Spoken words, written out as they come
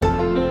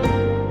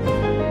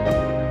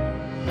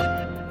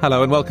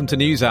Hello and welcome to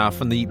NewsHour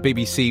from the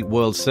BBC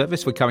World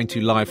Service. We're coming to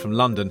you live from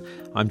London.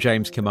 I'm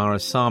James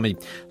Kamara-Sami.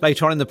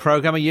 Later on in the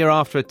programme, a year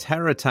after a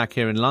terror attack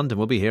here in London,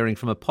 we'll be hearing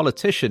from a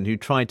politician who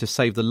tried to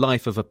save the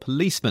life of a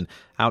policeman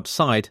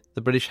outside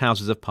the British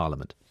Houses of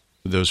Parliament.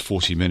 There was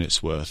 40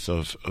 minutes worth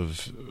of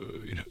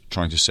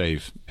trying to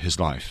save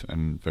his life,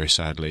 and very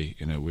sadly,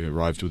 we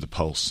arrived with a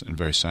pulse, and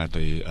very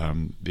sadly,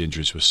 the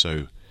injuries were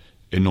so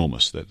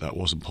enormous that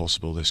wasn't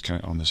possible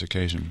on this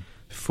occasion.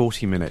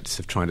 40 minutes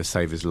of trying to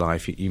save his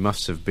life. You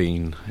must have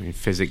been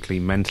physically,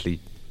 mentally,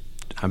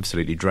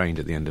 absolutely drained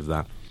at the end of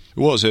that. It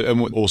was, and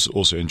what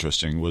also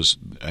interesting was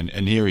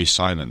an eerie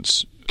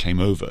silence came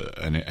over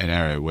an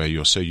area where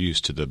you're so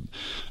used to the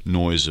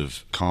noise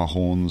of car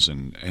horns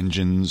and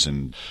engines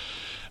and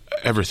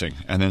everything,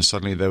 and then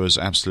suddenly there was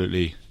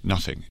absolutely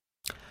nothing.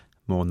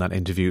 More on that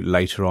interview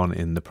later on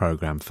in the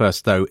programme.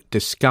 First, though,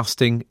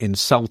 disgusting,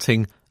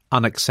 insulting,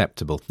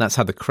 unacceptable. That's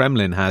how the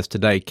Kremlin has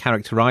today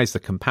characterised the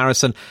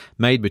comparison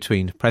made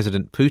between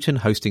President Putin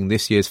hosting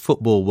this year's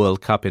Football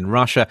World Cup in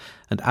Russia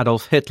and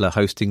Adolf Hitler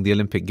hosting the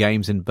Olympic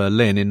Games in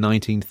Berlin in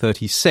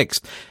 1936.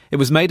 It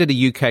was made at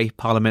a UK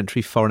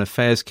Parliamentary Foreign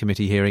Affairs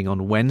Committee hearing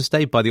on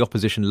Wednesday by the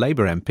opposition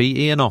Labour MP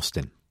Ian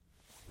Austin.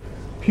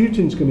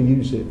 Putin's going to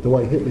use it the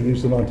way Hitler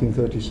used the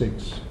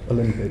 1936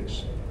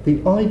 Olympics.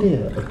 The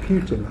idea of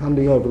Putin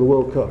handing over the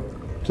World Cup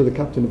to the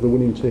captain of the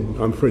winning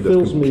team. I'm afraid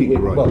that's completely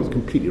right. Well, that's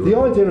completely right. The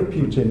idea of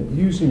Putin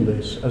using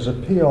this as a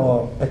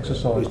PR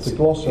exercise to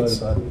gloss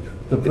over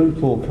the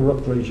brutal,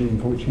 corrupt regime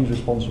for which he's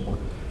responsible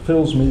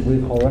fills me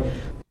with horror.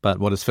 But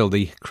what has filled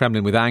the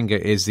Kremlin with anger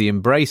is the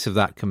embrace of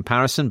that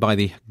comparison by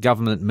the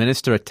government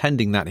minister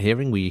attending that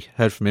hearing. We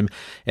heard from him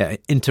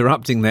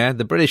interrupting there,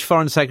 the British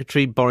Foreign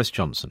Secretary Boris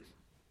Johnson.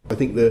 I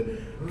think the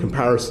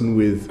comparison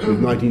with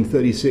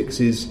 1936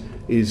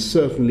 is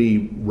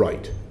certainly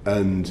right,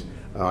 and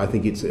I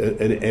think it's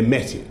an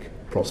emetic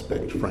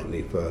prospect,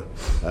 frankly,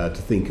 to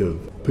think of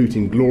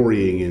Putin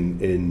glorying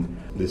in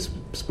this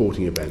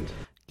sporting event.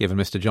 Given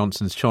Mr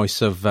Johnson's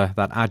choice of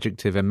that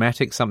adjective,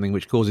 emetic, something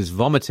which causes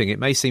vomiting, it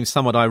may seem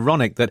somewhat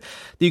ironic that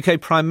the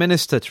UK Prime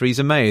Minister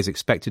Theresa May is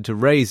expected to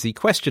raise the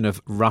question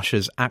of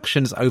Russia's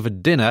actions over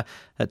dinner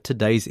at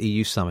today's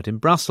EU summit in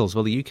Brussels.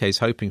 Well, the UK is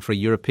hoping for a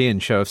European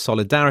show of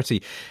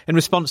solidarity in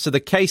response to the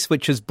case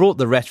which has brought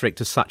the rhetoric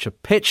to such a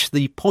pitch,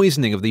 the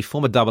poisoning of the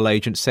former double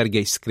agent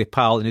Sergei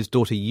Skripal and his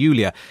daughter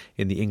Yulia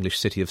in the English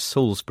city of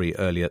Salisbury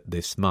earlier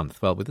this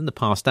month. Well, within the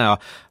past hour,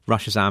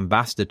 Russia's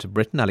ambassador to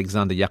Britain,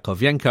 Alexander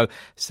Yakovenko,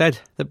 said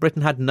that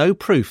Britain had no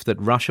proof that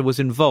Russia was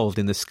involved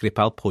in the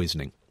Skripal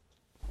poisoning.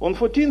 On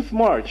 14th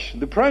March,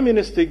 the Prime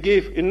Minister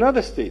gave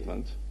another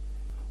statement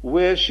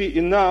where she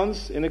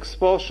announced an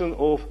expulsion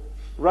of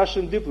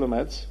Russian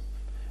diplomats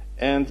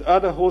and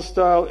other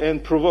hostile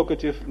and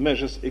provocative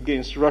measures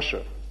against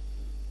Russia.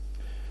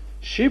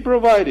 She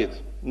provided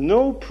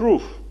no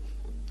proof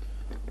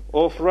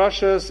of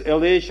Russia's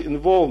alleged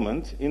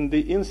involvement in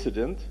the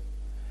incident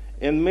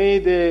and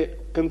made a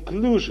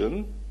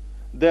conclusion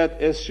that,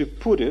 as she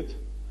put it,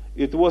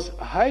 it was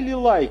highly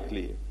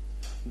likely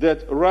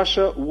that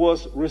Russia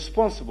was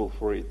responsible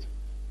for it.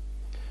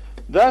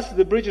 Thus,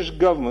 the British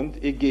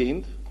government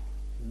again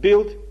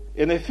built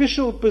an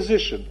official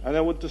position, and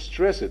I want to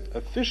stress it,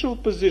 official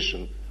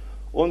position,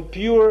 on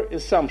pure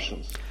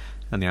assumptions.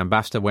 And the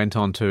ambassador went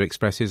on to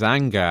express his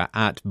anger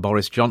at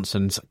Boris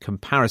Johnson's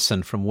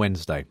comparison from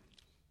Wednesday.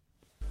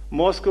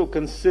 Moscow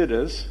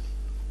considers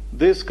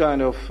this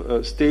kind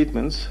of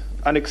statements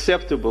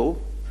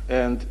unacceptable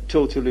and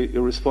totally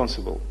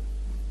irresponsible.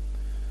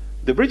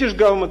 The British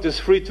government is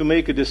free to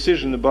make a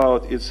decision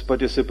about its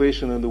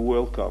participation in the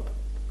World Cup,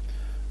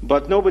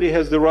 but nobody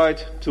has the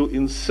right to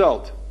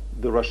insult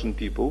the Russian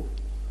people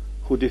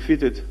who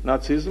defeated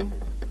Nazism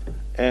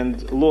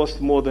and lost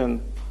more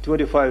than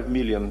 25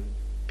 million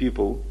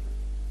people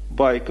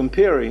by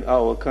comparing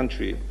our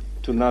country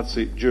to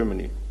Nazi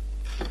Germany.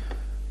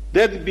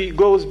 That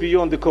goes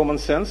beyond the common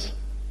sense,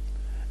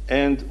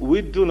 and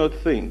we do not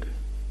think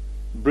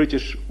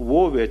British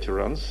war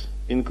veterans,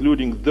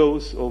 including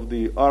those of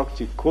the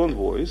Arctic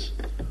convoys,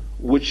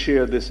 would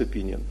share this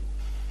opinion.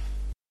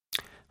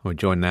 We're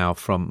joined now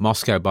from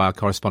Moscow by our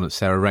correspondent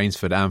Sarah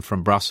Rainsford and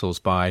from Brussels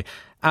by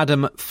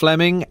Adam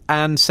Fleming.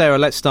 And Sarah,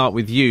 let's start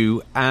with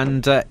you.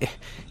 And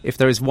if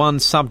there is one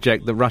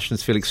subject that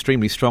Russians feel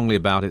extremely strongly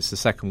about, it's the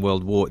Second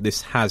World War.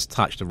 This has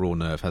touched a raw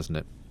nerve, hasn't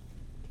it?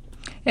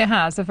 It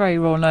has, a very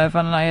raw nerve,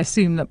 and I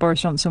assume that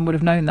Boris Johnson would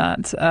have known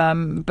that.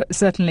 But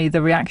certainly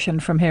the reaction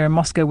from here in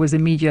Moscow was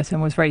immediate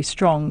and was very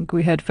strong.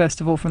 We heard,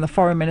 first of all, from the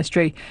Foreign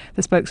Ministry,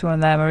 the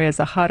spokeswoman there, Maria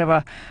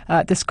Zakharova,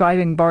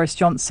 describing Boris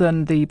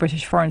Johnson, the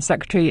British Foreign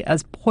Secretary,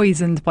 as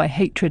poisoned by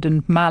hatred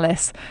and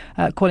malice,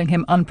 calling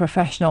him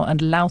unprofessional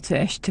and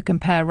loutish, to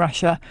compare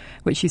Russia,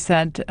 which she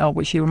said, or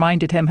which she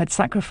reminded him, had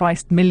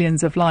sacrificed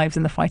millions of lives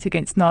in the fight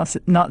against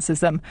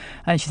Nazism.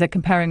 And she said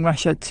comparing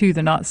Russia to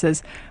the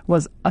Nazis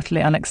was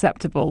utterly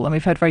unacceptable. unacceptable. And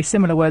we've heard very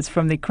similar words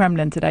from the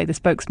Kremlin today. The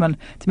spokesman,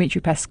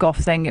 Dmitry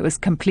Peskov, saying it was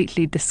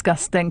completely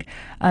disgusting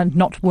and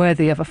not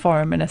worthy of a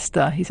foreign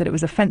minister. He said it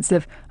was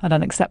offensive and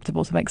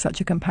unacceptable to make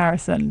such a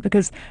comparison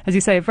because, as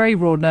you say, a very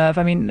raw nerve.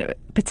 I mean,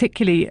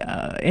 particularly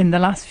in the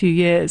last few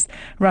years,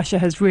 Russia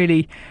has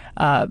really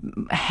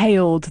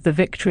hailed the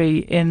victory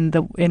in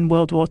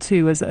World War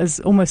II as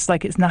almost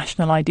like its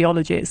national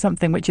ideology. It's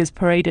something which is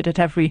paraded at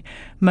every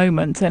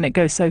moment, and it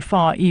goes so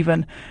far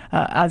even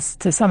as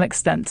to some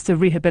extent to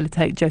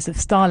rehabilitate Joseph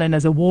Stalin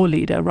as a war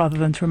leader rather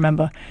than to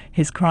remember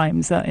his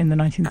crimes in the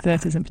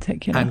 1930s in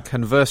particular. And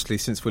conversely,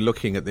 since we're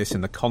looking at this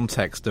in the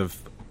context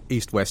of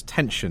East-West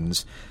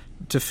tensions,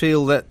 to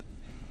feel that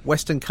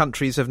Western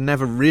countries have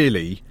never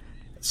really,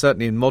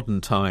 certainly in modern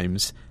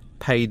times,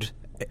 paid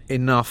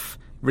enough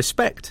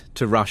respect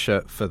to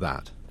Russia for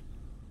that.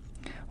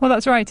 Well,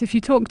 that's right. If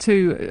you talk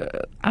to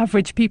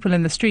average people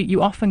in the street,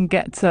 you often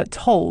get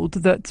told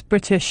that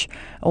British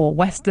or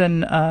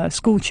Western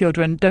school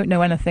children don't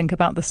know anything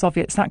about the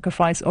Soviet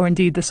sacrifice or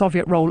indeed the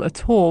Soviet role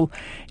at all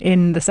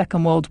in the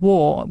Second World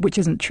War, which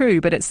isn't true,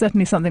 but it's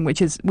certainly something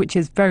which is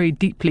very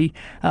deeply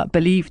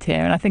believed here.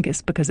 And I think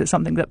it's because it's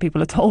something that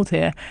people are told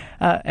here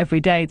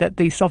every day, that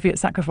the Soviet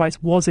sacrifice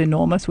was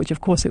enormous, which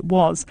of course it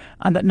was,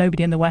 and that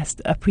nobody in the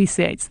West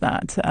appreciates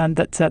that, and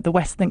that the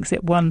West thinks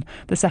it won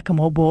the Second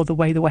World War the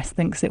way the West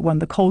thinks it won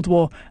the Cold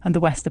War, and the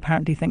West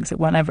apparently thinks it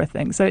won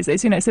everything. So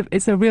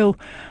it's a real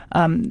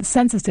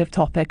sensitive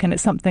topic, and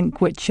it's something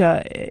which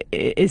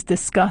is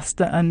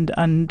discussed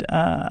and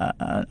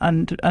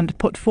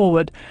put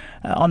forward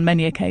on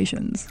many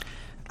occasions.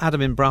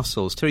 Adam, in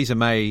Brussels, Theresa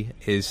May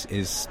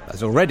has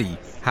already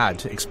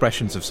had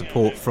expressions of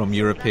support from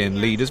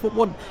European leaders.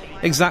 What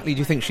exactly do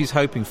you think she's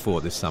hoping for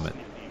at this summit?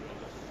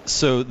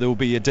 So there will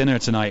be a dinner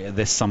tonight at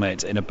this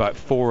summit in about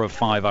 4 or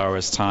 5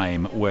 hours'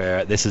 time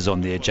where this is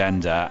on the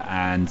agenda,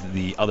 and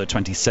the other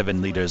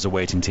 27 leaders are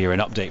waiting to hear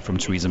an update from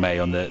Theresa May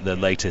on the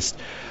latest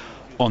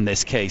on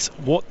this case.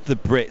 What the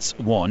Brits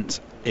want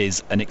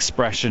is an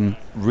expression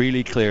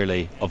really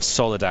clearly of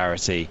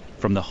solidarity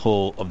from the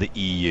whole of the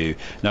EU.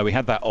 Now, we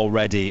had that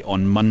already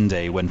on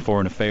Monday when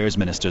foreign affairs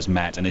ministers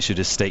met and issued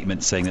a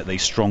statement saying that they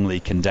strongly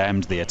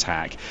condemned the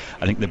attack.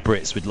 I think the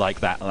Brits would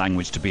like that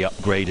language to be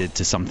upgraded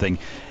to something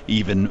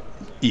even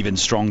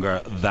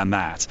stronger than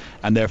that.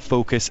 And their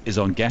focus is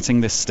on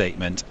getting this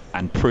statement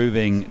and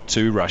proving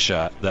to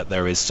Russia that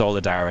there is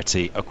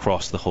solidarity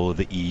across the whole of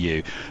the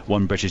EU.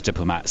 One British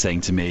diplomat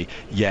saying to me,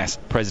 yes,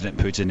 President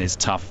Putin is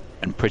tough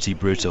and pretty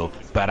brutal,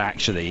 but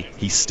actually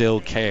he still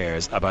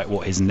cares about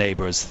what his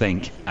neighbours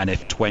think. And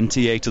if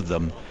 28 of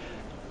them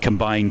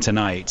combine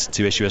tonight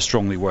to issue a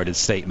strongly worded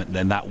statement,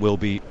 then that will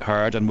be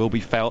heard and will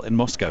be felt in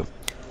Moscow.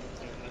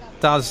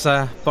 Does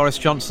Boris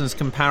Johnson's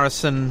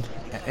comparison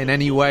in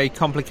any way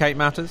complicate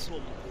matters?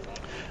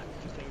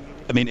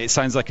 I mean, it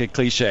sounds like a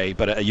cliche,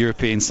 but at a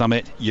European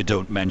summit, you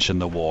don't mention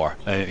the war.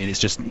 I mean, it's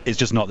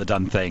just not the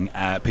done thing.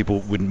 People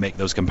wouldn't make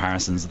those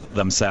comparisons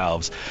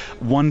themselves.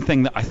 One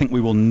thing that I think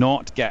we will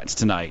not get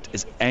tonight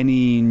is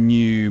any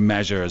new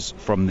measures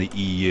from the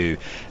EU.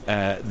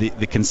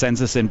 The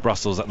consensus in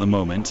Brussels at the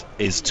moment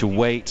is to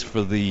wait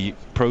for the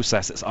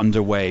process that's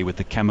underway with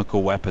the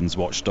chemical weapons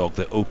watchdog,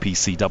 the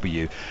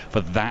OPCW,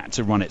 for that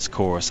to run its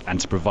course and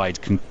to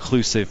provide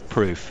conclusive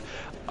proof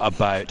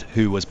about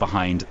who was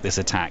behind this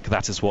attack.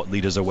 That is what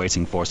leaders are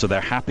waiting for. So they're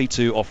happy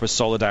to offer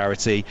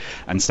solidarity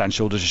and stand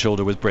shoulder to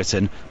shoulder with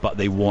Britain, but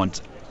they want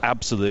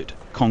absolute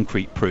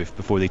concrete proof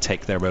before they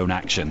take their own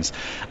actions.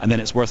 And then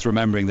it's worth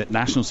remembering that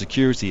national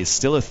security is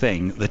still a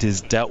thing that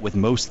is dealt with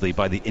mostly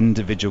by the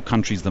individual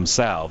countries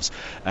themselves.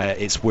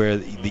 It's where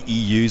the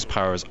EU's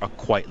powers are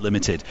quite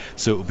limited.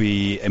 So it will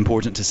be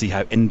important to see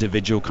how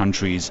individual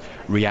countries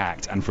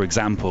react. And for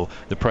example,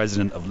 the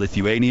president of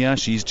Lithuania,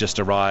 she's just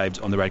arrived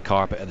on the red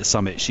carpet at the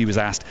summit. She was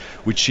asked,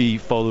 would she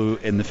follow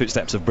in the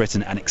footsteps of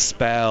Britain and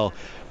expel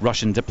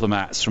Russian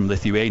diplomats from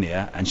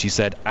Lithuania, and she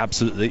said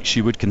absolutely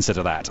she would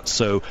consider that.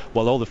 So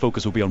while all the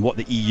focus will be on what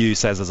the EU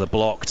says as a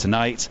bloc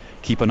tonight,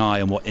 keep an eye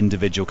on what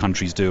individual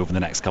countries do over the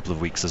next couple of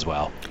weeks as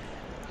well.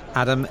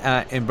 Adam,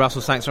 in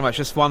Brussels, thanks very much.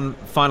 Just one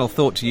final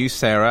thought to you,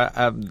 Sarah.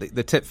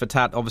 The tit for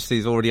tat obviously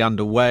is already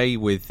underway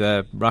with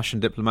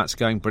Russian diplomats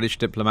going, British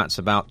diplomats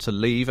about to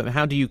leave. I mean,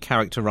 how do you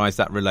characterise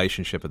that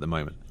relationship at the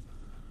moment?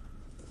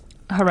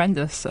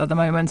 Horrendous at the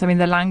moment. I mean,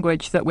 the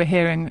language that we're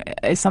hearing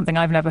is something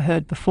I've never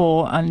heard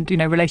before, and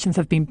relations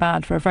have been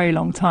bad for a very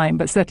long time,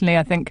 but certainly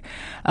I think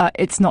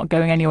it's not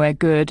going anywhere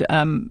good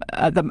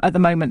at the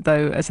moment,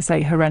 though. As I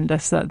say,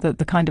 horrendous.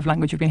 The kind of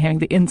language we've been hearing,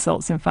 the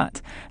insults in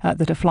fact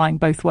that are flying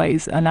both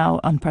ways, are now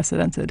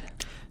unprecedented.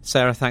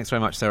 Sarah, thanks very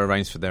much. Sarah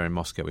Rainsford there in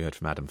Moscow. We heard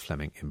from Adam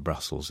Fleming in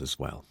Brussels as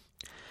well.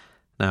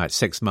 Now, it's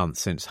 6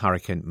 months since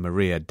Hurricane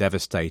Maria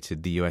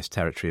devastated the US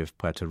territory of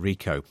Puerto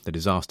Rico. The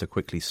disaster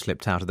quickly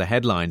slipped out of the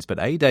headlines, but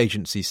aid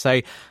agencies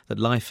say that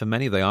life for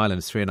many of the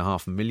island's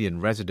 3.5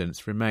 million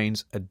residents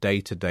remains a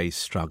day-to-day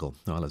struggle.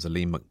 Well, as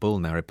Aleem Maqbool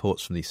now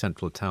reports from the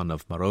central town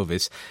of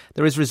Morovis,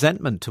 there is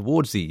resentment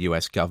towards the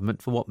US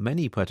government for what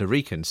many Puerto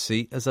Ricans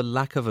see as a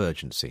lack of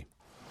urgency.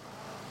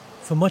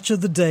 For much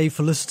of the day,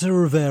 Felicita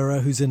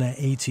Rivera, who's in her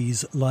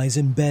 80s, lies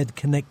in bed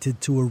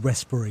connected to a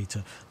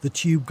respirator, the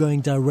tube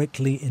going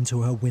directly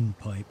into her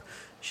windpipe.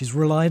 She's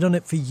relied on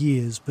it for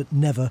years, but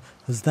never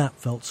has that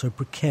felt so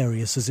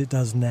precarious as it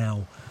does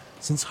now.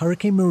 Since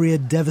Hurricane Maria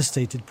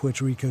devastated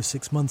Puerto Rico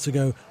 6 months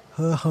ago,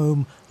 her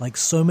home, like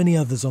so many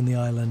others on the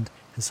island,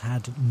 has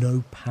had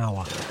no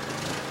power.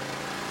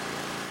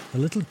 The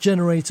little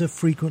generator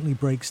frequently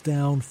breaks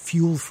down,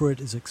 fuel for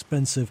it is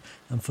expensive,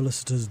 and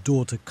Felicita's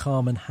daughter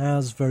Carmen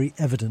has, very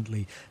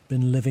evidently,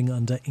 been living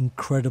under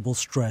incredible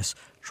stress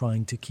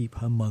trying to keep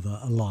her mother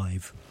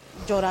alive.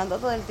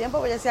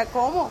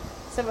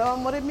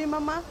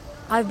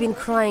 I've been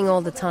crying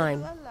all the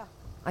time.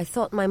 I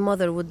thought my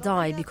mother would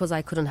die because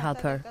I couldn't help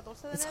her.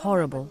 It's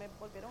horrible.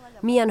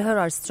 Me and her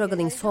are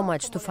struggling so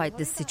much to fight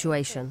this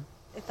situation.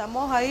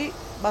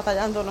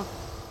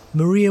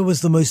 Maria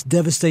was the most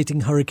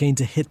devastating hurricane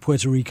to hit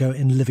Puerto Rico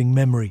in living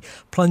memory,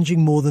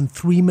 plunging more than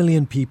 3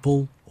 million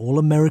people, all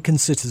American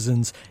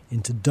citizens,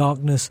 into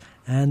darkness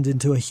and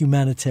into a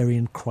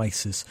humanitarian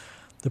crisis.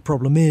 The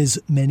problem is,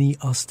 many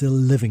are still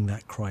living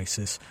that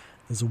crisis.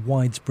 There's a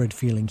widespread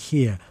feeling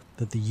here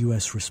that the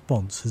U.S.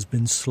 response has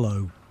been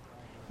slow.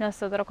 I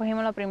stand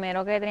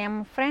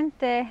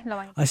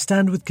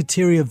with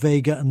Kateria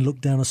Vega and look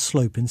down a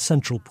slope in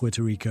central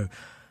Puerto Rico.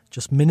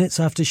 Just minutes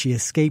after she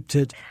escaped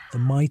it, the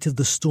might of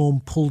the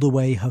storm pulled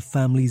away her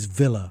family's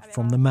villa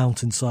from the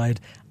mountainside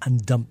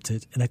and dumped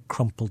it in a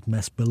crumpled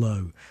mess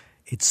below.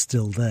 It's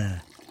still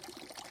there.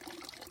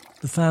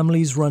 The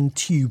families run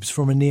tubes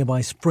from a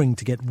nearby spring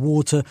to get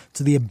water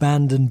to the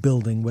abandoned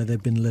building where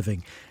they've been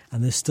living,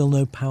 and there's still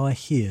no power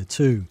here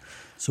too.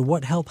 So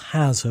what help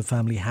has her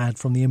family had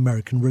from the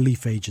American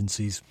relief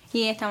agencies?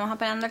 We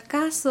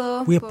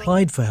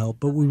applied for help,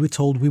 but we were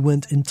told we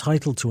weren't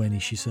entitled to any,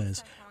 she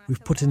says.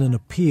 We've put in an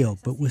appeal,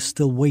 but we're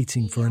still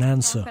waiting for an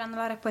answer.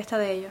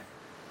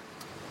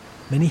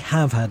 Many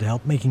have had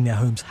help making their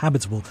homes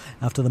habitable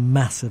after the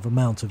massive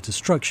amount of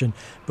destruction,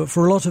 but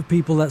for a lot of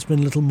people that's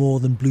been little more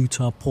than blue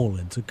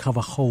tarpaulin to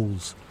cover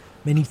holes.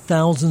 Many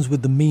thousands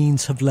with the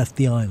means have left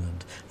the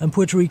island, and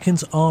Puerto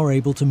Ricans are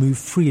able to move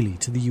freely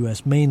to the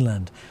US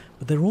mainland,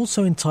 but they're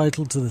also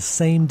entitled to the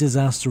same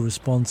disaster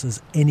response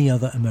as any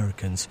other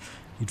Americans.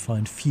 You'd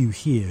find few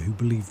here who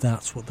believe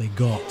that's what they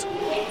got.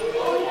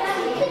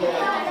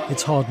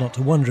 It's hard not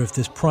to wonder if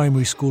this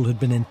primary school had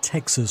been in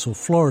Texas or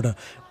Florida,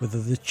 whether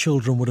the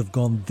children would have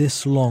gone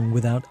this long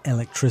without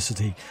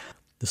electricity.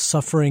 The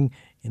suffering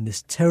in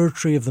this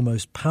territory of the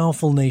most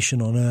powerful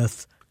nation on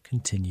earth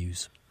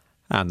continues.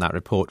 And that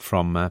report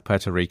from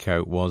Puerto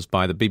Rico was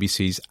by the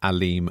BBC's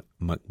Aleem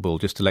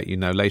Maqbool. Just to let you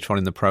know, later on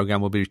in the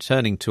programme, we'll be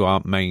returning to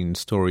our main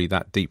story,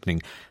 that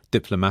deepening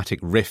diplomatic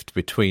rift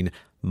between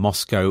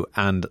Moscow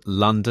and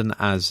London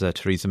as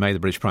Theresa May, the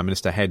British Prime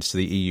Minister, heads to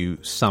the EU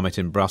summit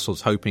in Brussels,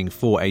 hoping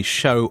for a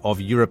show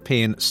of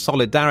European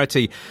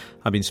solidarity.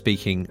 I've been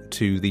speaking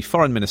to the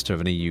Foreign Minister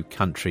of an EU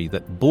country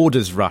that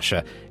borders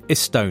Russia,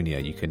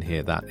 Estonia. You can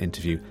hear that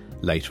interview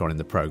later on in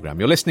the programme.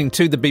 You're listening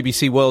to the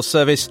BBC World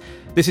Service.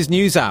 This is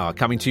NewsHour,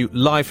 coming to you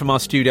live from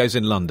our studios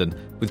in London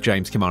with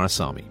James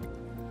Kimarasamy.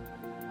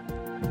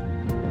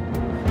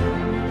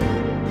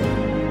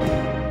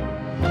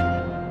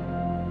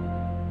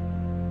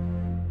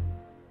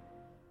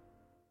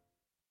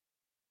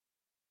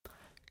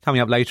 Coming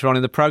up later on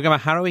in the programme, a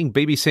harrowing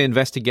BBC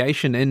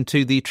investigation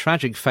into the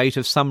tragic fate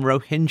of some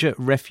Rohingya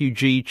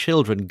refugee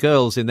children,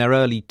 girls in their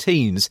early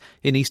teens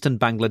in eastern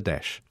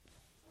Bangladesh.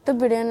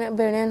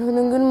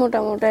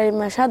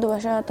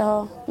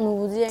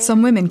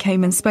 Some women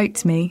came and spoke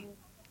to me.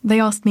 They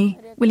asked me,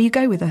 "Will you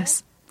go with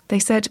us?" They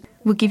said,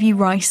 "We'll give you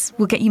rice,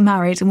 we'll get you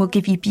married and we'll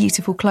give you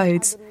beautiful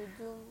clothes."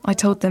 I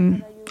told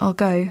them, "I'll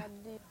go."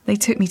 They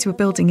took me to a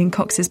building in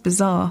Cox's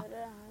Bazar.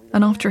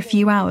 And after a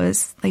few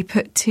hours, they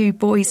put 2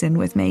 boys in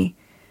with me.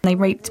 They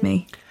raped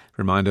me.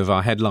 Reminder of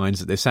our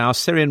headlines at this hour.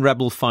 Syrian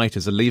rebel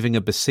fighters are leaving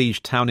a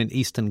besieged town in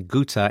eastern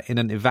Ghouta in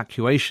an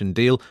evacuation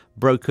deal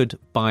brokered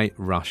by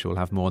Russia. We'll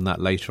have more on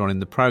that later on in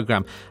the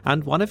programme.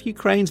 And one of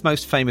Ukraine's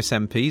most famous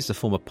MPs, the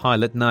former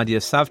pilot Nadia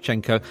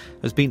Savchenko,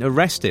 has been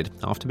arrested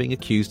after being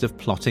accused of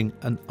plotting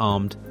an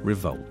armed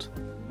revolt.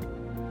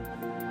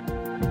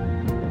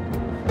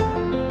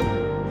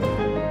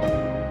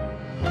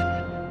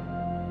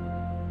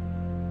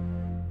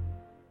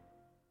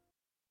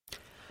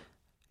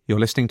 You're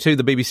listening to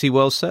the BBC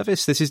World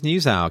Service. This is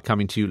NewsHour,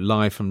 coming to you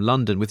live from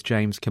London with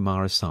James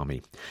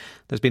Kimarasamy.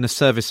 There's been a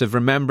service of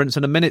remembrance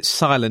and a minute's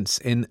silence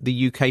in the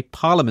UK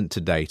Parliament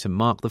today to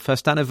mark the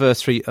first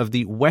anniversary of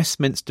the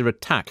Westminster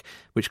attack,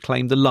 which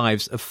claimed the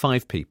lives of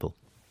 5 people.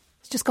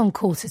 It's just gone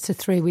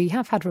 2:45. We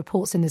have had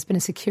reports in there's been a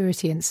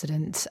security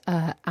incident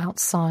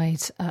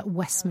outside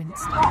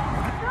Westminster.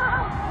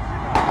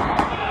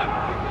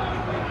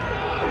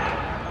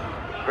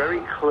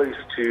 Very close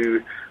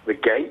to the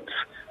gate,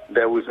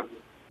 there was a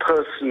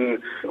person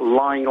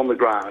lying on the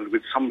ground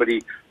with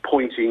somebody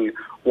pointing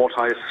what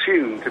I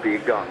assume to be a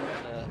gun.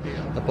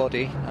 A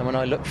body, and when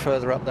I looked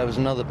further up there was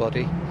another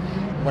body.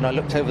 When I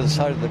looked over the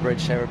side of the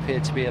bridge there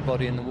appeared to be a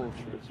body in the water.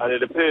 and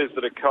it appears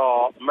that a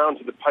car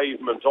mounted the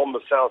pavement on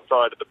the south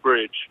side of the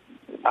bridge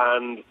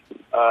and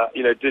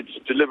did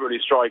deliberately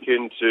strike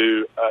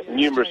into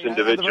numerous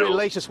individuals. The very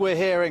latest we're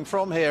hearing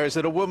from here is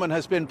that a woman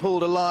has been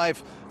pulled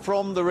alive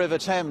from the River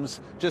Thames,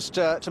 just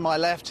to my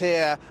left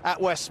here at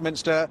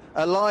Westminster,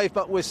 alive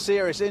but with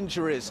serious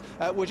injuries.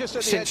 We're just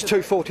at the Since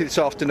 2:40 this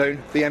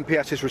afternoon, the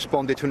MPS has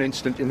responded to an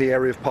incident in the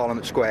area of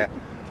Parliament Square,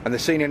 and the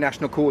Senior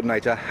National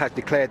Coordinator has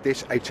declared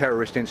this a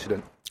terrorist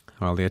incident.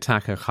 Well, the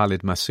attacker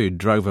Khalid Masood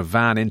drove a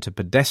van into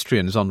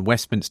pedestrians on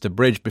Westminster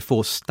Bridge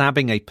before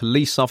stabbing a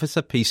police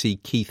officer,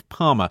 PC Keith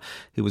Palmer,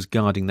 who was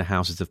guarding the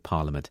Houses of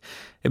Parliament.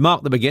 It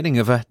marked the beginning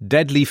of a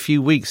deadly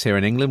few weeks here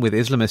in England, with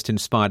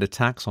Islamist-inspired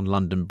attacks on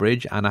London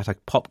Bridge and at a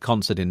pop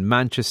concert in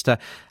Manchester,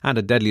 and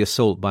a deadly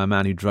assault by a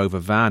man who drove a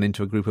van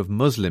into a group of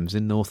Muslims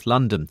in North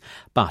London.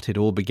 But it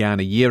all began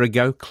a year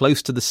ago,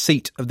 close to the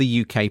seat of the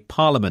UK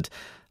Parliament.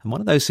 And one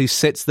of those who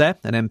sits there,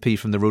 an MP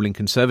from the ruling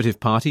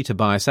Conservative Party,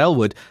 Tobias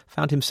Ellwood,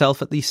 found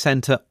himself at the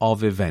centre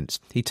of events.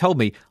 He told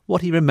me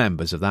what he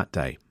remembers of that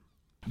day.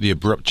 The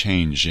abrupt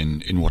change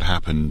in what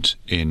happened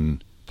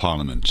in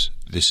Parliament.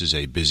 This is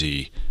a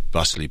busy,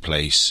 bustly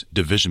place.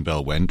 Division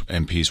bell went.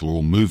 MPs were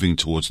all moving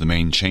towards the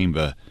main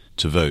chamber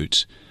to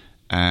vote.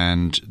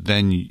 And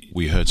then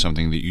we heard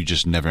something that you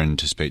just never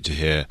anticipate to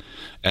hear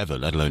ever,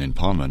 let alone in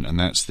Parliament, and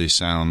that's the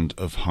sound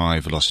of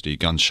high-velocity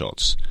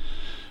gunshots,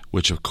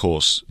 which, of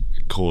course,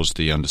 caused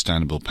the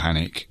understandable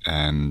panic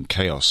and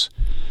chaos,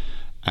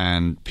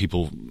 and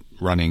people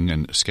running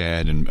and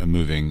scared and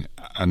moving.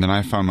 And then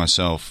I found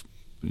myself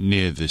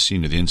near the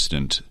scene of the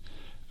incident,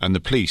 and the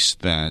police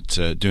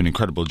that do an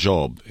incredible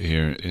job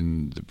here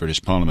in the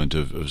British Parliament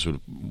of sort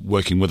of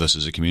working with us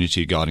as a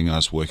community, guarding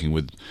us, working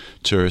with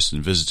tourists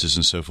and visitors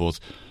and so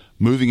forth,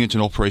 moving into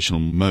an operational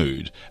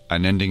mode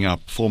and ending up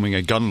forming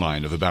a gun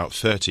line of about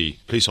 30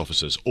 police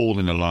officers, all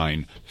in a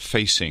line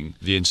facing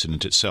the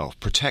incident itself,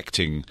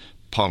 protecting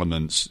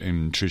Parliament's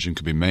intrusion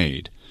could be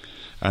made.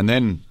 And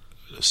then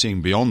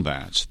seeing beyond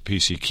that,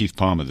 PC Keith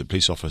Palmer, the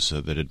police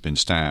officer that had been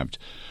stabbed,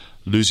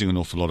 losing an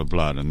awful lot of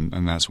blood,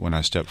 and that's when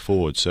I stepped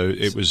forward. So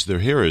it was the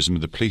heroism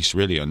of the police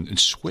really and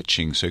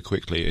switching so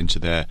quickly into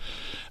their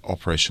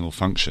operational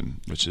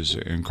function, which is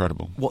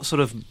incredible. What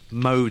sort of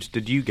mode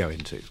did you go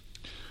into?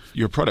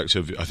 You're a product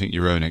of, I think,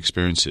 your own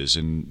experiences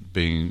in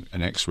being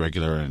an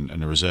ex-regular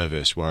and a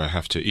reservist, where I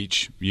have to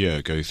each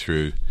year go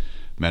through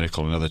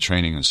medical and other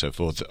training and so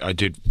forth. I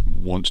did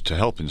want to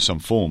help in some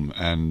form,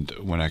 and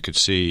when I could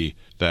see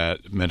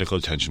that medical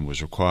attention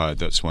was required,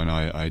 that's when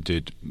I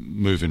did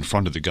move in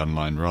front of the gun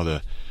line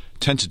rather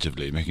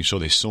tentatively, making sure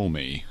they saw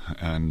me,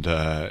 and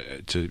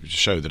to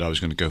show that I was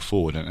going to go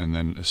forward and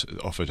then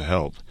offer to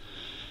help.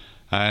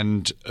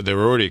 And there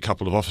were already a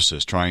couple of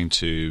officers trying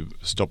to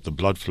stop the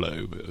blood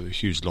flow, a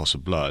huge loss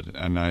of blood,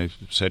 and I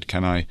said,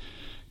 can I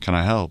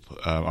help?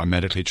 I'm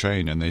medically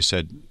trained, and they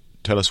said,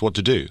 tell us what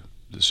to do.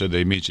 So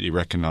they immediately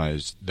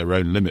recognised their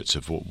own limits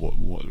of what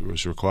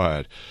was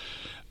required.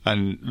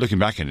 And looking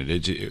back in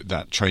it,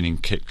 that training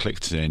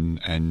clicked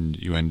in, and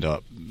you end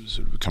up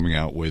sort of coming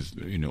out with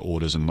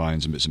orders and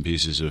lines and bits and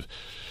pieces of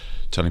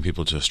telling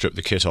people to strip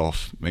the kit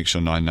off, make sure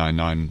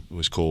 999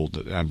 was called,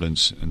 that the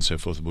ambulance and so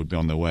forth would be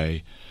on their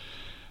way.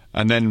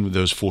 And then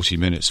there was 40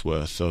 minutes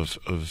worth of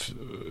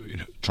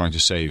trying to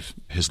save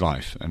his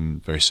life.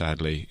 And very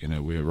sadly,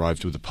 we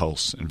arrived with a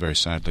pulse, and very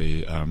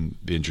sadly,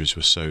 the injuries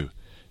were so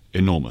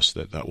enormous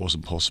that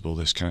wasn't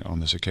possible on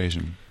this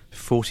occasion.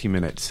 40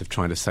 minutes of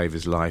trying to save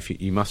his life.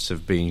 You must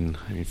have been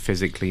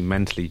physically,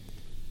 mentally,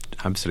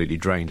 absolutely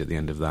drained at the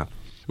end of that.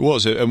 It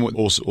was, and what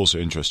also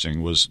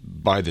interesting was,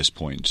 by this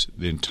point,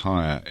 the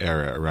entire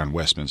area around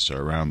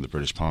Westminster, around the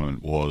British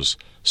Parliament, was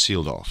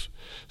sealed off.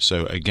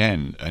 So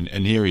again,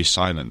 an eerie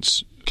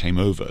silence came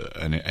over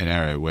an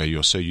area where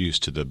you're so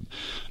used to the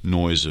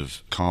noise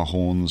of car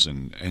horns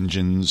and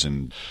engines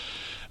and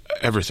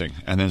everything,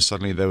 and then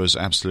suddenly there was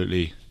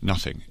absolutely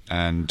nothing.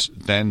 And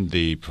then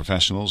the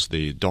professionals,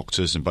 the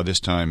doctors, and by this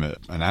time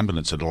an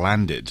ambulance had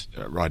landed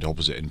right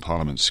opposite in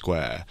Parliament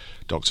Square.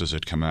 Doctors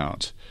had come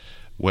out.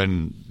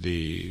 When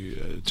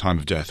the time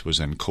of death was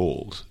then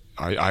called,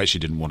 I actually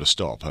didn't want to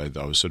stop. I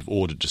was sort of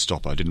ordered to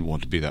stop. I didn't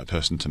want to be that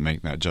person to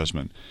make that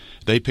judgment.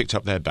 They picked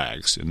up their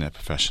bags in their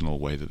professional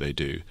way that they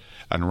do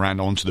and ran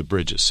onto the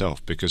bridge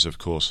itself, because, of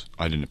course,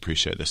 I didn't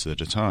appreciate this at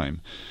the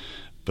time,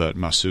 but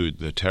Masood,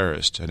 the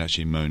terrorist, had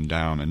actually mown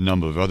down a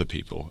number of other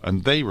people,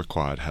 and they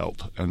required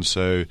help. And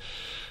so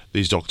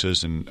these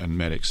doctors and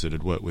medics that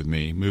had worked with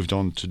me moved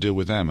on to deal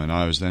with them, and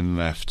I was then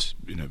left,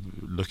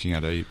 looking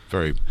at a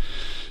very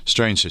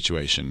strange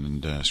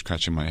situation and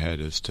scratching my head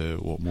as to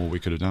what more we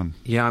could have done.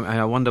 Yeah,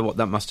 I wonder what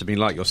that must have been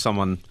like. You're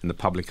someone in the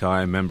public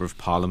eye, a member of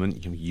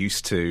Parliament, you're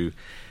used to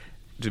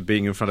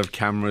being in front of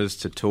cameras,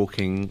 to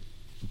talking.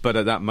 But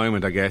at that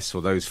moment, I guess,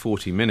 for those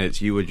 40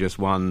 minutes, you were just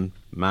one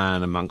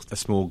man amongst a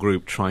small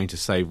group trying to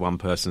save one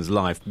person's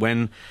life.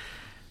 When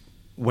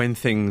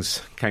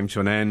things came to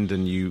an end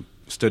and you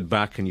stood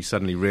back and you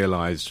suddenly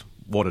realised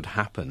what had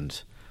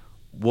happened,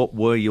 what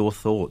were your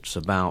thoughts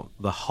about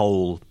the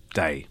whole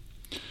day?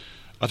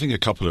 I think a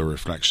couple of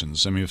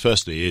reflections. I mean,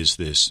 firstly is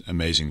this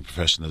amazing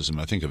professionalism.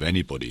 I think of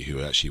anybody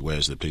who actually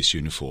wears the police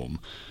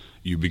uniform.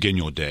 You begin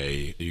your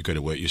day, you go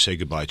to work, you say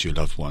goodbye to your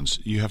loved ones.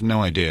 You have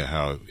no idea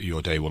how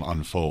your day will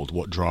unfold,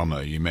 what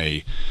drama you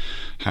may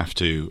have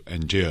to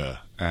endure.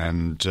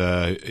 And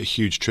a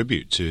huge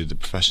tribute to the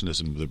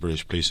professionalism of the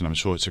British police, and I'm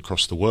sure it's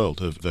across the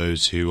world, of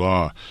those who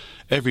are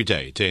every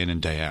day, day in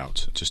and day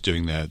out, just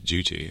doing their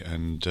duty.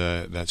 And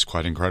that's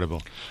quite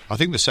incredible. I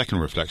think the second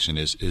reflection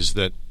is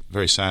that,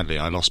 very sadly,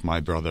 I lost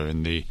my brother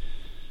in the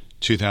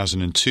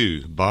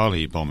 2002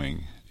 Bali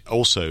bombing,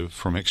 also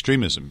from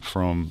extremism,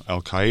 from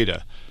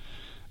Al-Qaeda.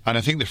 And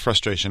I think the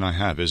frustration I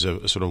have is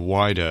a sort of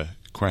wider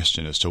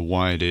question as to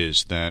why it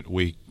is that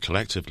we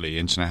collectively,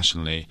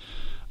 internationally,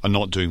 are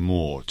not doing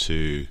more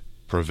to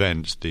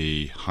prevent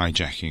the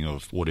hijacking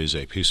of what is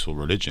a peaceful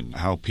religion,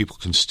 how people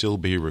can still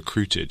be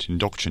recruited,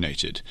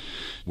 indoctrinated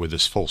with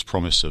this false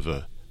promise of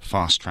a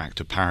fast track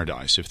to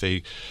paradise if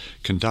they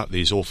conduct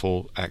these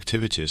awful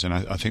activities. And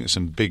I think there's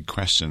some big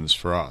questions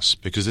for us,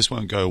 because this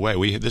won't go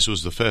away. This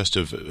was the first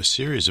of a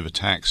series of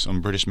attacks on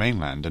British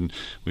mainland, and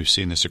we've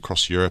seen this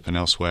across Europe and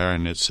elsewhere,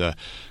 and it's a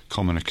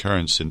common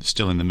occurrence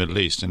still in the Middle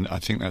East. And I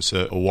think that's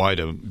a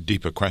wider,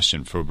 deeper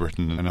question for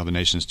Britain and other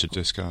nations to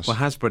discuss. Well,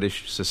 has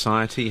British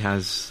society,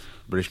 has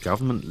British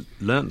government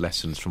learnt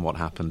lessons from what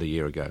happened a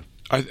year ago?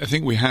 I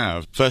think we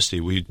have. Firstly,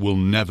 we will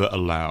never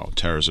allow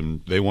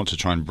terrorism. They want to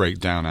try and break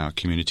down our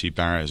community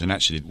barriers. And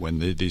actually, when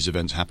these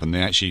events happen,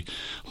 they actually,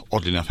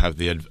 oddly enough, have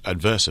the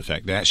adverse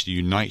effect. They actually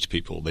unite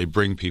people. They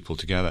bring people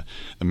together.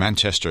 The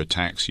Manchester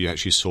attacks, you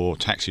actually saw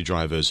taxi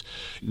drivers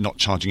not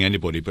charging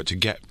anybody, but to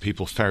get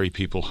people, ferry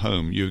people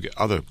home. You get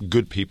other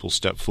good people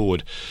step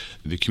forward.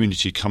 The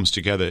community comes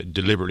together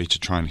deliberately to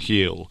try and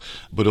heal,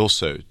 but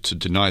also to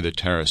deny the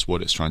terrorists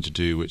what it's trying to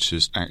do, which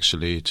is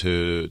actually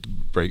to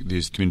break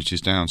these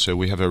communities down.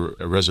 So we have a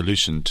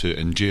resolution to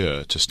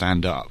endure, to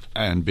stand up,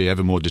 and be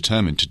ever more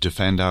determined to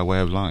defend our way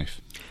of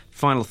life.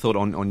 Final thought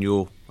on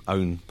your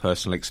own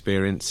personal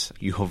experience.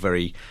 You're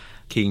very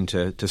keen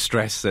to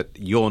stress that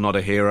you're not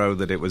a hero,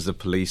 that it was the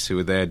police who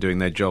were there doing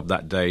their job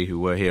that day who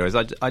were heroes.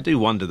 I do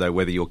wonder, though,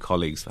 whether your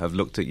colleagues have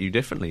looked at you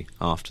differently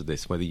after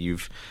this, whether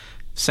you've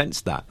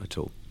sensed that at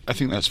all. I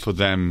think that's for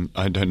them.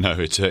 I don't know.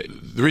 The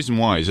reason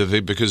why is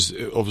because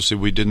obviously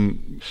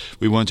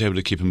we weren't able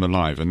to keep him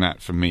alive, and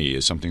that for me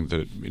is something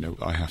that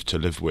I have to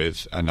live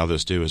with, and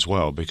others do as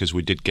well, because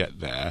we did get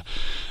there,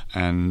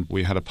 and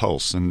we had a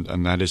pulse, and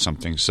that is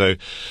something. So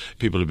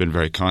people have been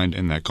very kind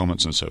in their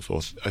comments and so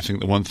forth. I think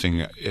the one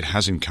thing it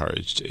has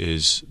encouraged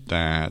is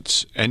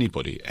that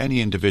anybody, any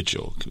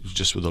individual,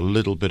 just with a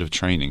little bit of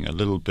training, a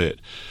little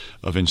bit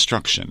of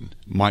instruction,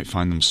 might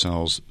find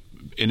themselves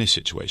in a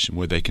situation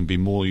where they can be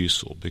more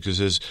useful, because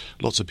there's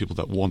lots of people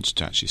that want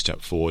to actually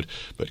step forward,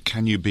 but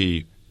can you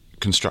be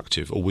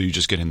constructive, or will you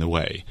just get in the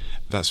way?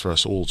 That's for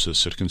us all to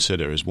sort of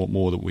consider, is what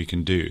more that we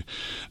can do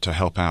to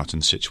help out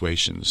in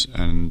situations.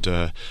 And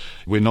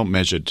we're not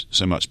measured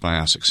so much by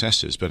our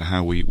successes, but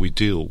how we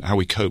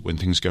cope when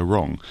things go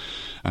wrong.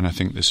 And I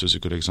think this was a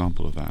good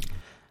example of that.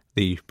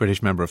 The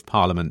British Member of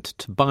Parliament,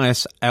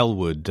 Tobias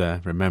Ellwood,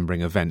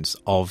 remembering events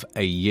of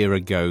a year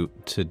ago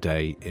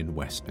today in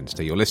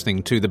Westminster. You're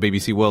listening to the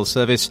BBC World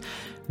Service.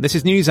 This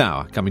is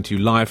NewsHour, coming to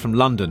you live from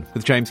London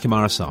with James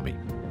Kimarasamy.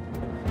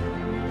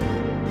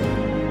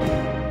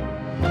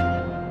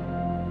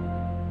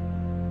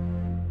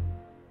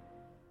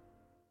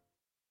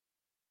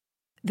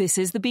 This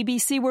is the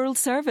BBC World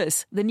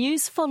Service. The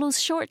news follows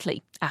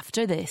shortly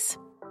after this.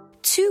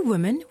 Two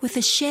women with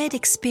a shared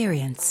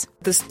experience.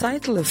 This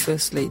title of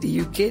First Lady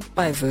you get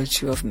by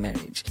virtue of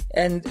marriage.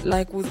 And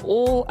like with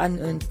all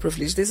unearned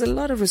privilege, there's a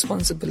lot of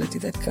responsibility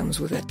that comes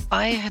with it.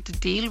 I had to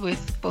deal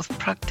with both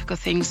practical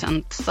things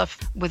and stuff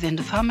within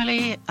the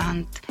family,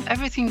 and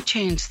everything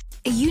changed.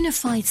 A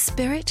unified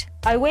spirit.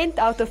 I went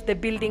out of the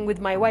building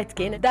with my white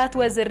cane. That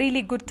was a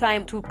really good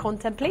time to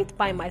contemplate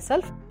by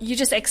myself. You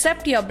just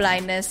accept your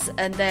blindness,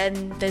 and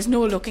then there's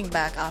no looking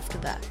back after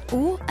that.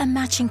 Or a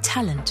matching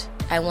talent.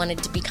 I wanted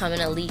to become an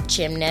elite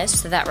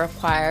gymnast, so that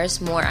requires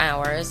more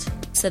hours.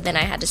 So then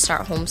I had to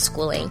start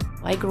homeschooling.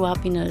 I grew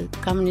up in a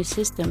communist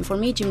system. For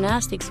me,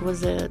 gymnastics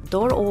was a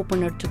door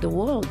opener to the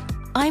world.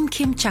 I'm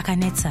Kim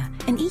Chakanetsa,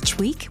 and each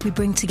week we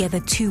bring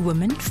together two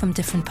women from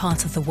different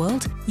parts of the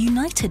world,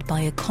 united by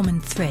a common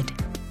thread.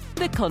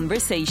 The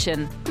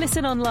Conversation.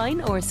 Listen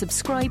online or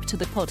subscribe to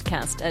the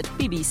podcast at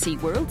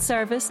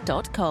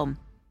bbcworldservice.com.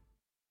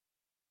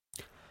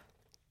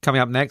 Coming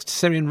up next,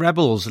 Syrian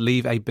rebels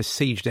leave a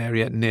besieged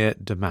area near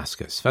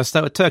Damascus. First,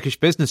 though, a Turkish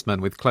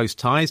businessman with close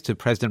ties to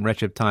President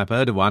Recep Tayyip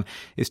Erdogan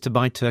is to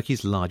buy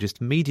Turkey's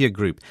largest media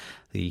group.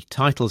 The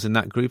titles in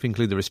that group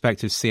include the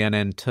respective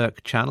CNN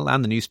Turk channel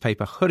and the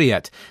newspaper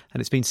Hurriyet,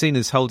 and it's been seen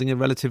as holding a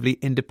relatively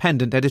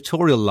independent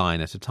editorial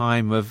line at a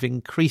time of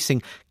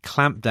increasing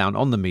clampdown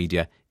on the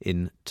media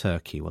in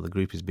Turkey. Well, the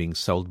group is being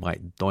sold by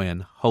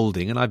Doyen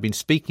Holding, and I've been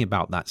speaking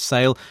about that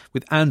sale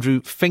with Andrew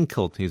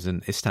Finkel, who's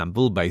an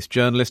Istanbul-based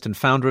journalist and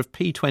founder of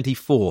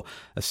P24,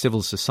 a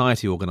civil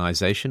society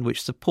organisation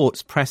which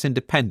supports press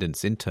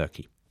independence in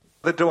Turkey.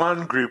 The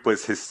Doğan Group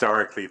was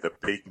historically the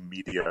big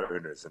media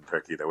owners in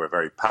Turkey. They were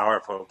very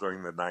powerful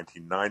during the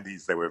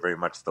 1990s. They were very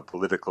much the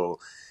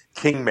political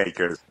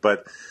kingmakers.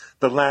 But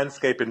the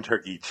landscape in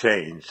Turkey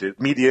changed.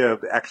 Media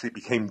actually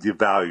became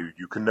devalued.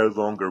 You can no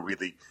longer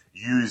really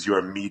use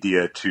your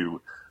media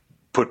to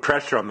put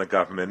pressure on the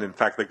government. In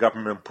fact, the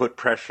government put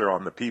pressure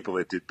on the people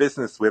it did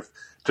business with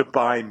to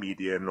buy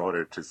media in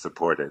order to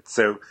support it.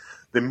 So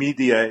the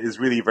media is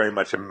really very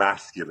much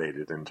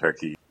emasculated in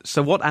Turkey.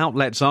 So what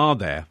outlets are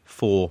there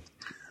for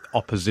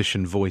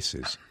opposition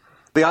voices?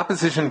 The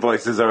opposition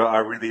voices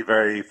are really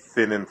very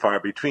thin and far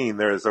between.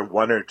 There is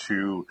one or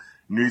two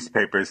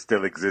newspapers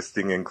still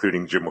existing,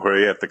 including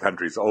Cumhuriyet, the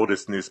country's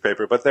oldest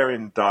newspaper, but they're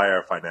in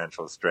dire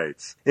financial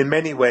straits. In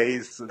many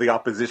ways, the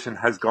opposition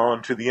has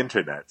gone to the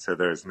internet. So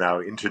there's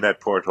now internet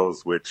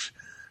portals which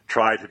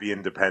try to be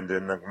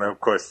independent. And of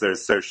course,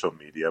 there's social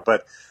media.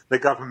 But the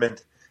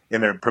government,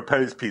 in a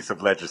proposed piece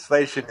of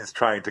legislation, is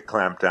trying to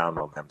clamp down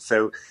on them.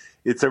 So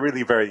it's a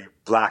really very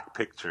black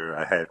picture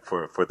ahead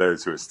for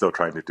those who are still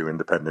trying to do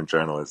independent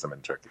journalism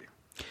in Turkey.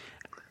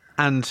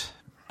 And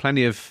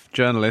plenty of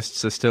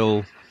journalists are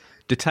still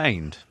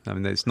detained. I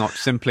mean, it's not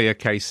simply a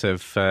case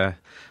of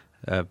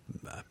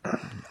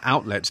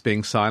outlets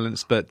being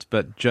silenced,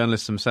 but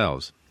journalists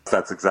themselves.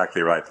 That's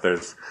exactly right.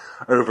 There's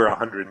over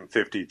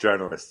 150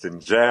 journalists in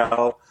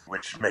jail,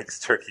 which makes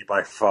Turkey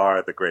by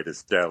far the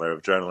greatest jailer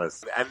of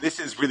journalists. And this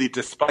is really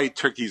despite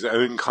Turkey's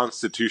own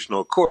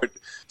constitutional court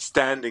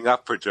standing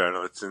up for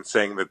journalists and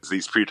saying that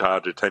these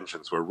pretrial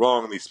detentions were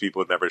wrong. These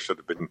people never should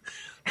have been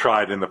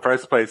tried in the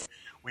first place.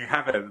 We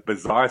have a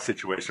bizarre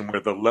situation where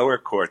the lower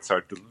courts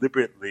are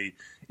deliberately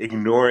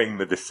ignoring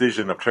the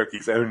decision of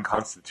Turkey's own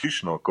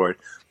constitutional court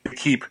to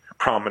keep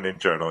prominent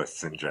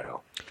journalists in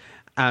jail.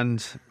 And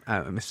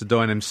Mr.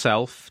 Doğan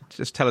himself,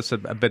 just tell us a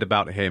bit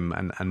about him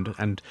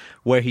and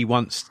where he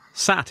once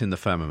sat in the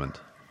firmament.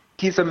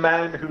 He's a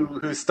man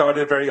who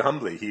started very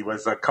humbly. He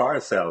was a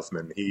car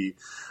salesman.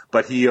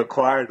 But he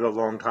acquired a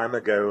long time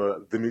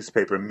ago the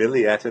newspaper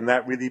Milliyet, and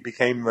that really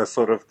became the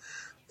sort of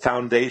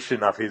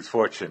foundation of his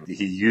fortune.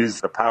 He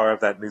used the power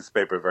of that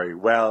newspaper very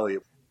well.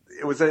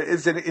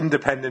 It's an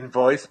independent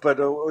voice, but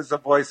it was a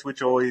voice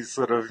which always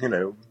sort of,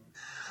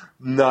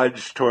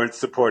 nudged towards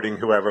supporting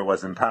whoever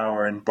was in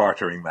power and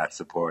bartering that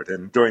support.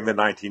 And during the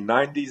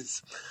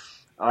 1990s,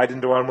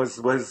 Aydin Doğan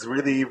was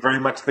really very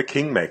much the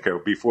kingmaker.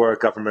 Before a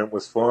government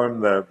was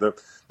formed, the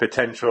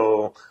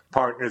potential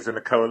partners in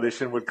a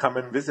coalition would come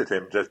and visit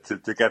him just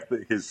to get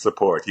his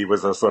support. He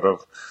was a sort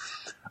of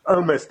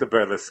almost a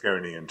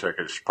Berlusconi in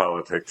Turkish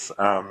politics.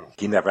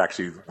 He never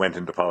actually went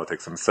into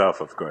politics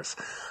himself, of course.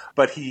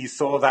 But he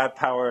saw that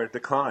power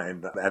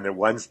decline. And at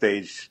one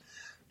stage,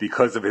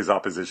 because of his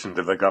opposition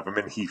to the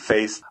government, he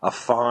faced a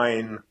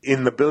fine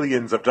in the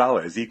billions of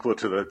dollars, equal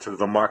to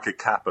the market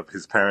cap of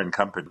his parent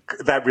company.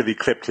 That really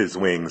clipped his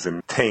wings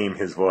and tamed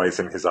his voice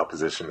and his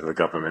opposition to the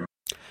government.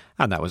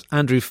 And that was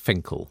Andrew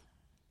Finkel.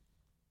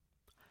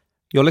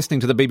 You're listening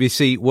to the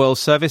BBC World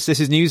Service. This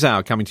is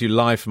NewsHour, coming to you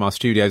live from our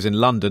studios in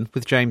London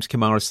with James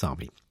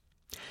Kimarasamy.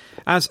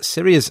 As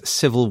Syria's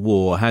civil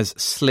war has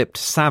slipped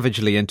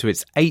savagely into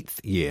its 8th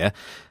year,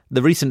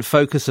 the recent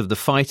focus of the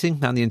fighting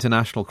and the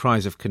international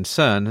cries of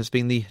concern has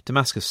been the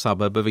Damascus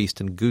suburb of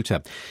eastern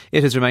Ghouta.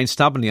 It has remained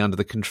stubbornly under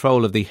the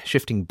control of the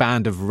shifting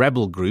band of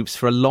rebel groups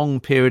for a long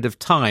period of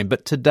time.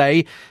 But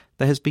today,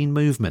 there has been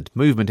movement,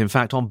 in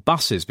fact, on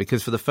buses,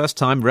 because for the first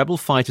time, rebel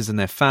fighters and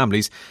their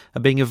families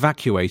are being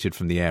evacuated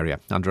from the area.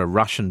 Under a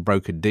Russian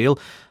brokered deal,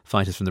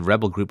 fighters from the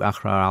rebel group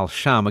Ahrar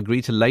al-Sham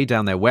agreed to lay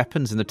down their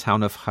weapons in the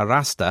town of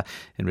Harasta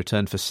in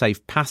return for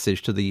safe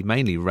passage to the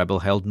mainly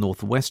rebel-held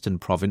northwestern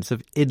province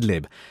of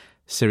Idlib.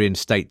 Syrian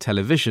state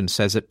television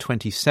says that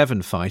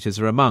 27 fighters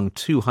are among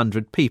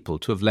 200 people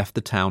to have left the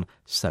town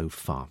so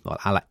far. Well,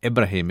 Ala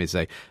Ibrahim is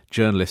a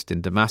journalist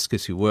in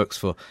Damascus who works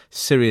for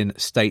Syrian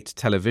state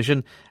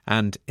television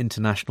and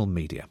international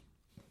media.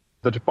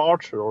 The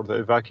departure or the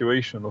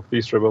evacuation of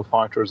these rebel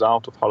fighters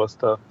out of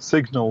Harasta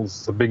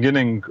signals the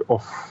beginning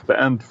of the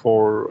end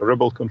for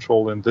rebel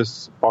control in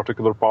this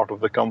particular part of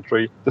the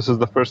country. This is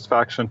the first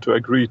faction to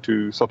agree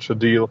to such a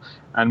deal,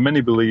 and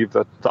many believe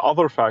that the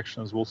other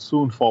factions will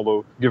soon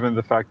follow, given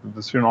the fact that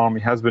the Syrian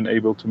army has been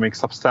able to make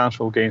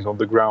substantial gains on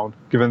the ground,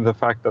 given the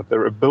fact that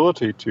their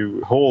ability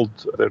to hold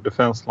their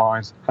defense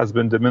lines has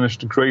been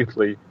diminished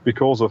greatly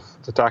because of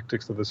the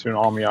tactics that the Syrian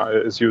army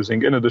is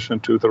using, in addition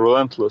to the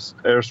relentless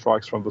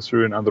airstrikes from the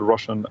Syrian and the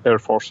Russian air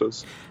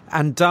forces.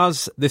 And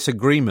does this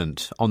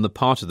agreement on the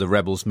part of the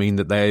rebels mean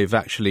that they've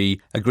actually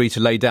agreed to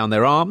lay down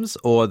their arms,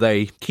 or are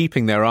they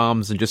keeping their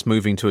arms and just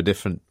moving to a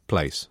different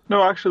place?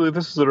 No, actually,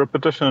 this is a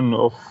repetition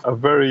of a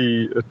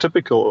very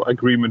typical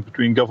agreement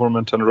between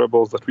government and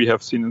rebels that we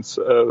have seen in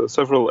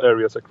several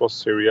areas across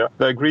Syria.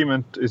 The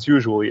agreement is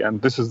usually,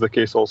 and this is the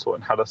case also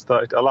in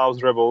Harasta, it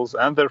allows rebels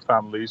and their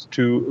families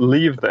to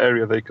leave the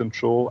area they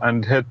control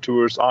and head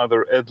towards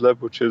either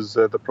Idlib, which is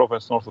the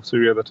province north of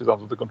Syria that is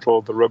under the control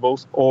of the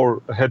rebels,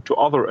 or head to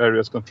other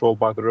areas controlled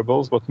by the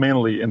rebels. But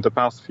mainly in the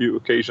past few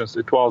occasions,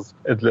 it was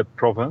Idlib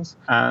province,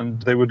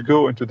 and they would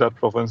go into that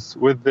province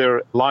with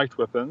their light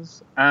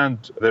weapons and and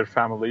their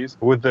families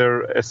with their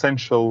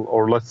essential,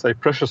 or let's say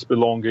precious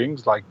belongings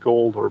like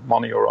gold or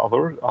money or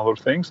other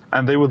things,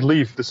 and they would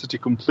leave the city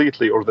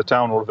completely, or the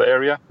town or the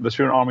area. The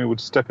Syrian army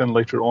would step in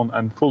later on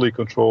and fully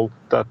control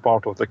that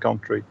part of the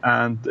country.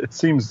 And it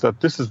seems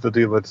that this is the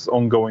deal that's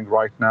ongoing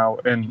right now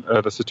in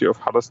the city of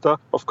Halasta.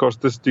 Of course,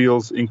 this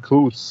deal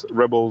includes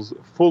rebels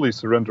fully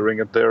surrendering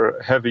at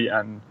their heavy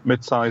and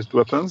mid-sized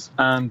weapons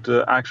and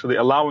actually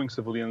allowing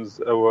civilians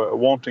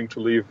wanting to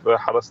leave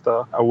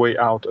Halasta a way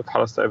out of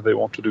Halasta if they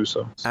want to do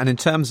so. And in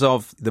terms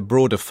of the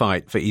broader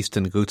fight for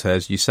Eastern Ghouta,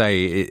 as you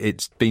say,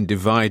 it's been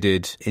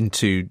divided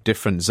into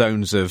different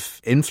zones of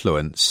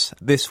influence.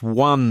 This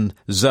one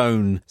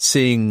zone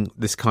seeing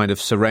this kind of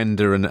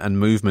surrender and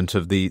movement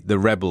of the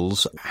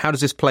rebels, how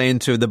does this play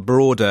into the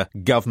broader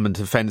government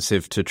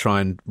offensive to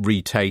try and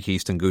retake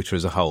Eastern Ghouta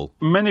as a whole?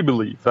 Many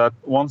believe that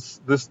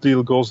once this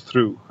deal goes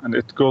through, and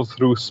it goes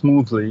through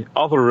smoothly,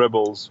 other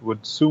rebels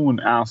would soon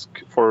ask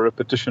for a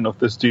repetition of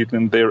this deal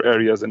in their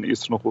areas in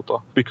Eastern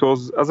Ghouta.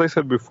 Because, as I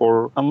said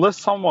before, unless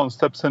someone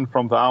steps in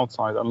from the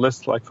outside,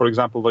 unless, like, for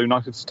example, the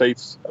United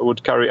States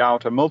would carry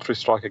out a military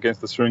strike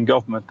against the Syrian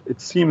government,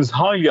 it seems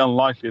highly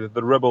unlikely that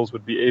the rebels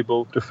would be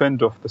able to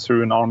fend off the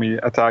Syrian army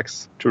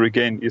attacks to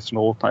regain Eastern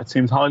Ghouta. It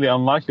seems highly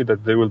unlikely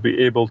that they will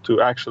be able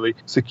to actually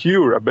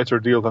secure a better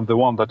deal than the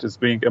one that is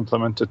being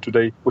implemented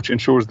today, which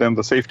ensures them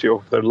the safety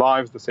of their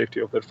lives, the safety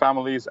of their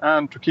families,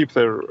 and to keep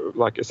their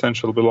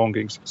essential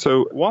belongings.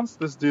 So once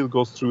this deal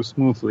goes through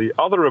smoothly,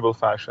 other rebel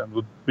factions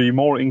would be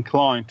more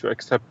inclined to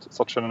accept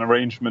such an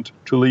arrangement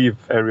to leave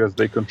areas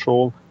they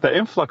control. The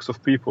influx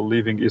of people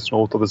leaving Eastern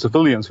Ghouta, the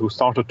civilians who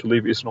started to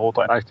leave Eastern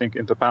Ghouta, I think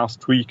in the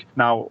past week,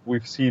 now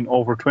we've seen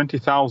over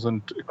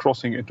 20,000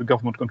 crossing into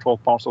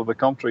government-controlled parts of the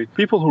country.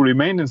 People who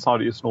remain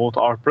inside Eastern Ghouta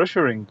are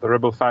pressuring the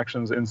rebel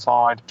factions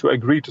inside to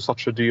agree to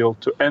such a deal,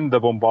 to end the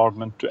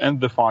bombardment, to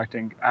end the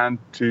fighting, and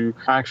to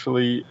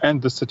actually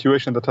end the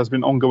situation that has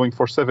been ongoing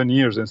for 7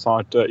 years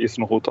inside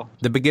Eastern Ghouta.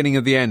 The beginning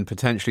of the end,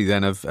 potentially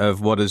then,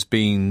 of what has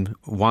been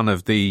one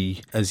of the,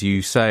 as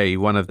you say,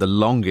 one of the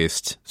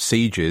longest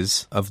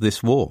sieges of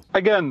this war.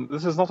 Again,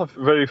 this is not a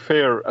very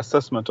fair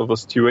assessment of the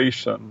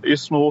situation.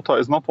 Eastern Ghouta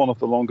is not one of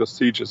the longest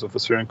sieges of the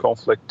Syrian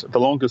conflict. The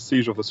longest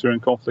siege of the Syrian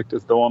conflict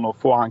is the one of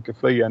Fu'an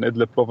Kefliya in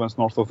Idlib province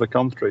north of the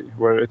country,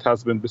 where it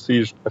has been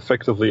besieged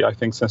effectively, I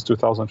think, since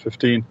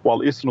 2015,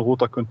 while Eastern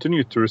Ghouta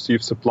continued to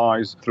receive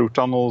supplies through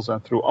tunnels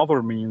and through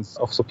other means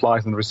of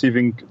supplies and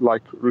receiving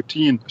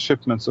routine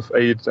shipments of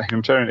aid,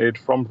 humanitarian aid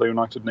from the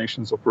United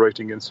Nations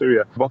operating in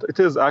Syria. But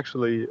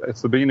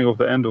it's the beginning of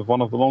the end of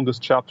one of the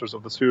longest chapters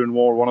of the Syrian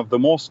war, one of the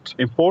most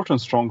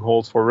important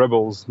strongholds for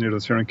rebels near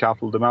the Syrian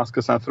capital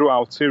Damascus and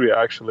throughout Syria.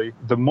 Actually,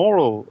 the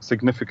moral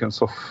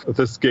significance of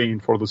this gain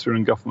for the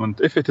Syrian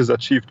government, if it is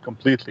achieved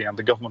completely and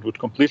the government would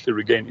completely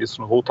regain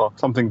Eastern Ghouta,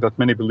 something that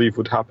many believe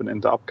would happen in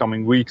the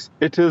upcoming weeks,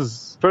 it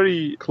is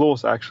very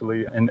close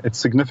actually in its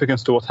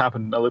significance to what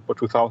happened in Aleppo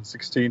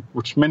 2016,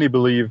 which many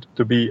believed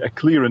to be a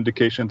clear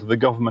indication that the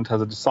government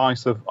has a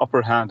decisive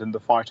upper hand in the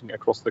fighting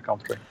across the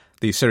country.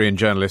 The Syrian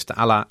journalist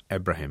Ala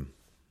Ebrahim.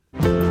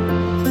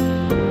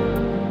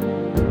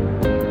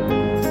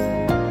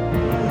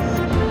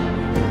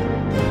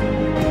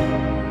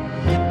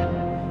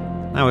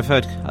 Now, we've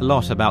heard a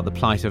lot about the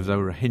plight of the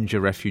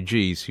Rohingya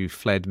refugees who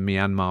fled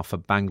Myanmar for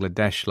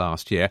Bangladesh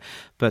last year,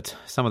 but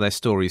some of their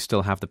stories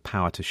still have the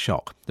power to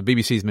shock. The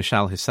BBC's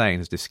Mishal Hussain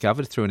has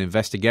discovered through an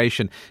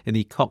investigation in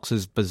the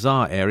Cox's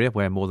Bazar area,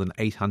 where more than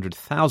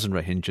 800,000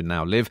 Rohingya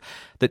now live,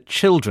 that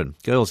children,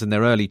 girls in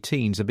their early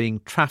teens, are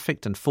being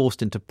trafficked and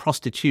forced into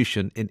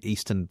prostitution in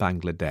eastern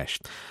Bangladesh.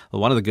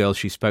 Well, one of the girls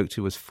she spoke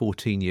to was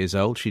 14 years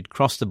old. She'd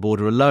crossed the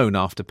border alone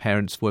after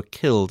parents were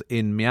killed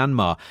in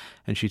Myanmar,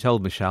 and she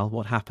told Mishal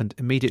what happened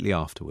immediately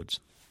afterwards.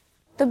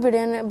 Some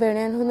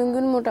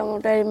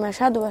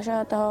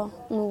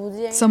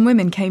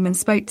women came and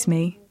spoke to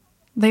me.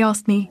 They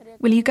asked me,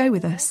 "Will you go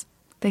with us?"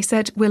 They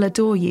said, "We'll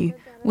adore you,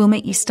 we'll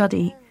make you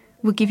study,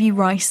 we'll give you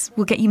rice,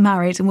 we'll get you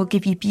married, and we'll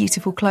give you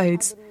beautiful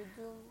clothes."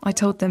 I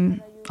told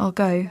them, "I'll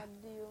go."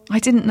 I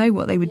didn't know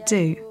what they would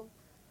do.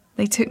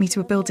 They took me to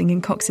a building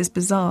in Cox's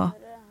Bazar,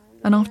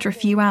 and after a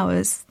few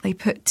hours, they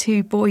put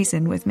 2 boys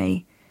in with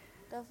me.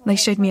 They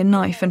showed me a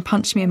knife and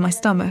punched me in my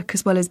stomach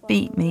as well as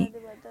beat me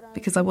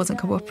because I wasn't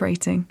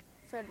cooperating.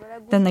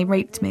 Then they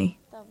raped me.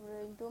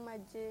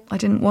 I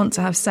didn't want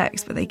to have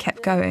sex, but they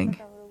kept going.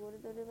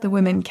 The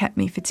women kept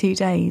me for 2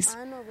 days.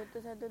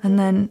 And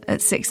then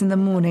at 6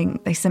 a.m,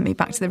 they sent me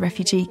back to the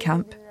refugee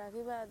camp.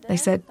 They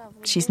said,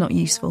 "She's not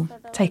useful,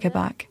 take her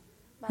back."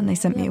 And they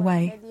sent me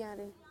away.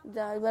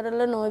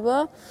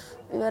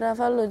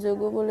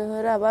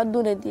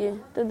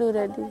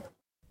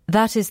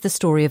 That is the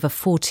story of a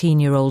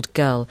 14-year-old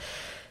girl.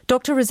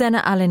 Dr.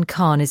 Rosena Allen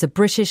Khan is a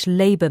British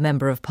Labour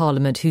Member of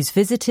Parliament who's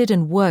visited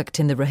and worked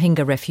in the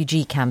Rohingya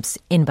refugee camps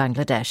in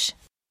Bangladesh.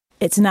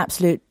 It's an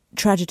absolute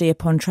tragedy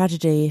upon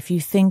tragedy. If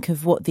you think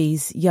of what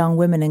these young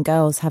women and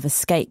girls have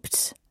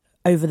escaped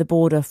over the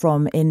border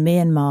from in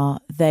Myanmar,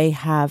 they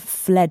have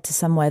fled to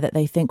somewhere that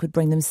they think would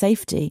bring them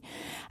safety.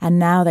 And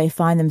now they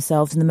find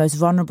themselves in the most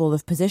vulnerable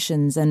of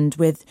positions. And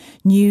with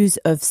news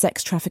of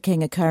sex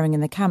trafficking occurring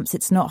in the camps,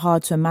 it's not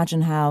hard to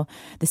imagine how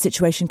the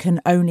situation can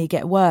only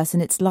get worse.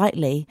 And it's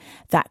likely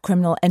that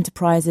criminal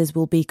enterprises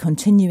will be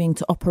continuing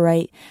to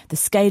operate. The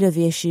scale of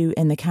the issue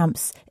in the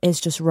camps is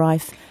just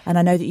rife. And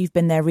I know that you've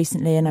been there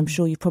recently, and I'm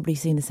sure you've probably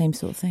seen the same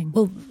sort of thing.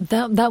 Well,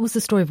 that was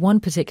the story of one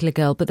particular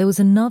girl, but there was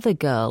another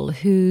girl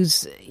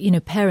whose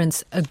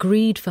parents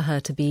agreed for her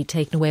to be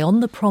taken away on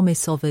the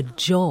promise of a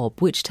job,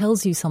 which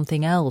tells you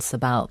something else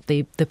about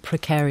the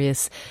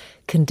precarious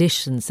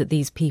conditions that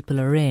these people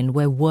are in,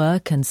 where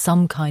work and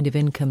some kind of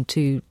income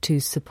to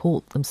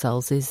support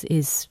themselves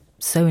is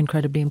so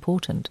incredibly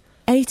important.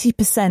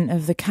 80%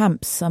 of the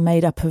camps are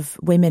made up of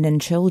women and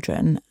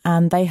children,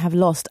 and they have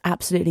lost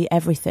absolutely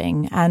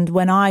everything. And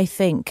when I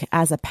think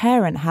as a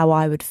parent how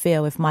I would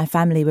feel if my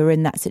family were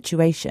in that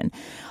situation,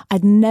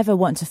 I'd never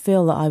want to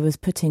feel that I was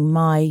putting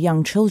my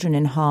young children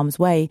in harm's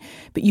way.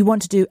 But you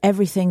want to do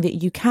everything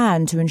that you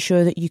can to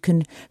ensure that you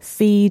can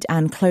feed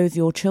and clothe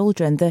your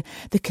children. The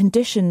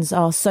conditions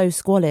are so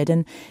squalid,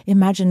 and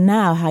imagine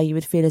now how you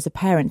would feel as a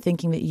parent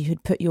thinking that you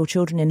had put your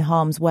children in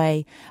harm's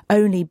way,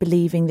 only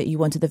believing that you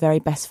wanted the very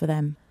best for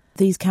them.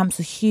 These camps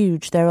are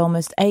huge. There are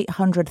almost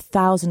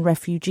 800,000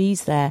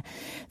 refugees there.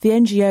 The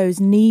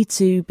NGOs need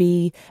to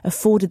be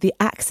afforded the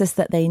access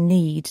that they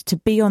need to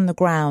be on the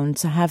ground,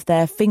 to have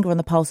their finger on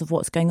the pulse of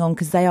what's going on,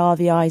 because they are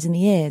the eyes and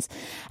the ears.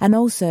 And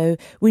also,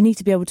 we need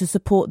to be able to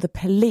support the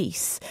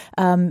police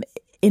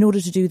in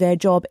order to do their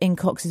job in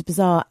Cox's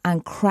Bazar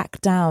and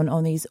crack down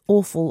on these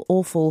awful,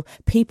 awful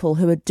people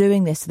who are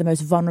doing this to the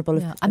most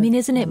vulnerable. Yeah. I mean,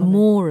 isn't it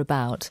more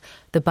about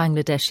the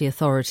Bangladeshi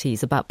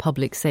authorities, about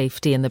public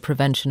safety and the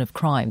prevention of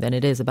crime than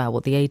it is about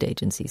what the aid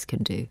agencies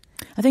can do?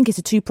 I think it's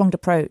a two-pronged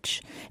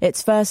approach.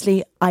 It's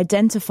firstly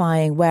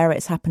identifying where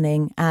it's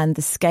happening and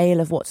the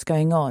scale of what's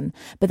going on,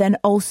 but then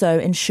also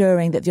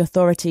ensuring that the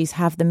authorities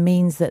have the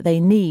means that they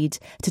need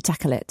to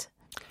tackle it.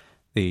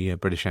 The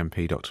British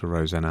MP, Dr.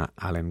 Rosanna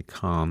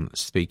Allen-Khan,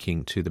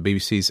 speaking to the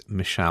BBC's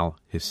Mishal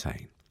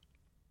Hussain.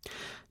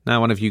 Now,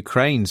 one of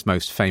Ukraine's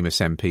most famous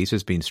MPs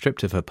has been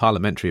stripped of her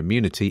parliamentary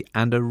immunity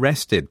and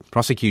arrested.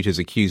 Prosecutors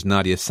accuse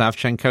Nadia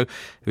Savchenko,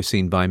 who's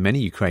seen by many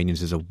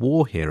Ukrainians as a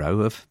war hero,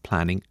 of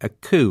planning a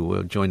coup.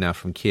 We're joined now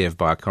from Kiev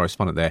by our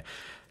correspondent there,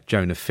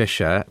 Jonah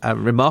Fisher. A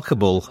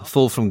remarkable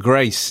fall from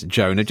grace,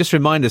 Jonah. Just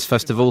remind us,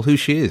 first of all, who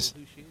she is.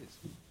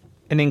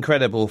 An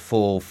incredible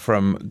fall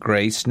from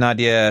grace.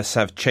 Nadia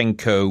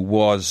Savchenko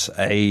was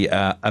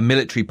a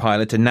military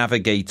pilot, a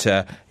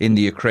navigator in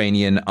the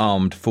Ukrainian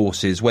armed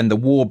forces. When the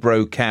war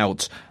broke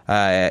out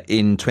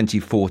in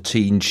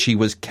 2014, she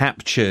was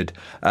captured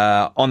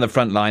on the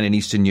front line in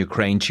eastern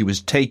Ukraine. She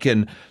was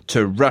taken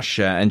to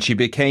Russia, and she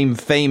became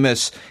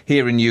famous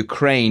here in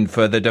Ukraine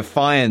for the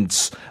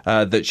defiance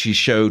that she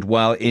showed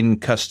while in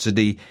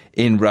custody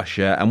in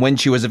Russia. And when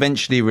she was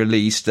eventually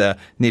released,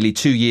 nearly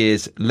 2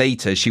 years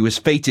later, she was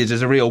feted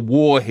as a real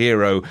war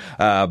hero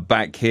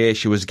back here.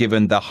 She was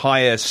given the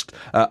highest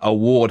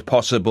award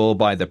possible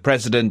by the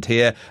president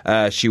here.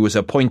 She was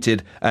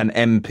appointed an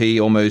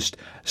MP almost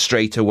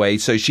straight away.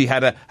 So she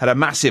had a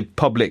massive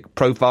public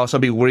profile. Some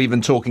people were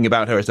even talking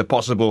about her as a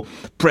possible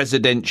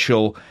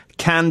presidential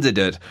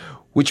candidate,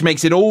 which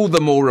makes it all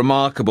the more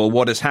remarkable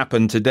what has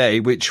happened today,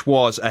 which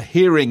was a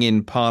hearing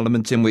in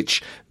Parliament in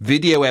which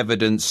video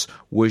evidence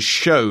was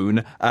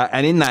shown.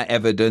 And in that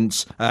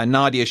evidence,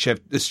 Nadia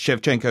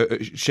Savchenko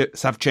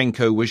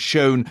was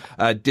shown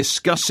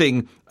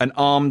discussing an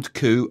armed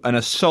coup, an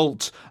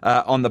assault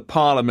on the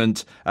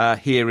parliament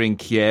here in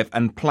Kiev,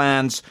 and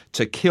plans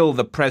to kill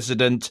the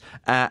president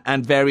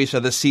and various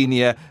other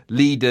senior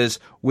leaders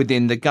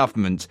within the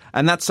government.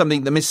 And that's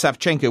something that Ms.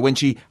 Savchenko, when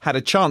she had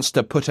a chance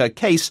to put her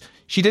case,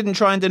 she didn't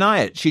try and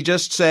deny it. She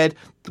just said,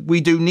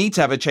 we do need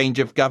to have a change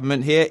of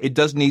government here. It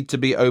does need to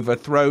be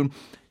overthrown.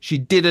 She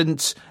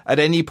didn't, at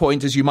any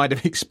point, as you might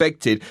have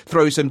expected,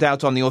 throw some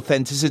doubt on the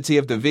authenticity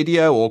of the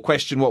video or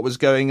question what was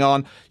going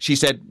on. She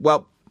said,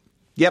 well,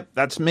 yep,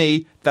 that's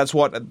me. That's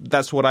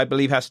what I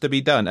believe has to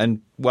be done.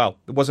 And, well,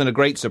 it wasn't a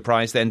great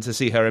surprise then to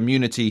see her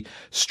immunity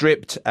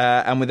stripped.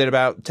 And within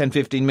about 10,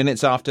 15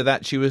 minutes after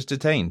that, she was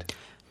detained.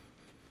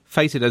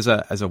 Fated as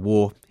a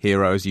war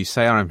hero, as you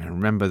say. I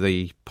remember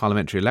the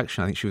parliamentary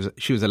election. I think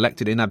she was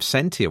elected in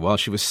absentia while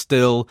she was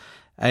still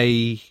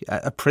a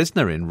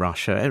prisoner in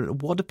Russia.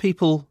 What do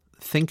people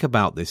think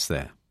about this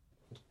there?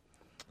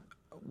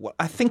 Well,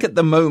 I think at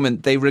the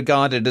moment they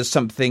regard it as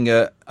something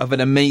of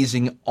an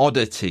amazing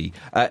oddity.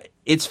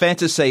 It's fair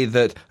to say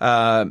that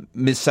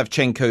Ms.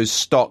 Savchenko's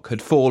stock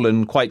had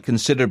fallen quite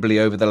considerably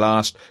over the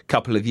last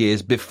couple of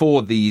years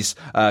before these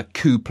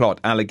coup plot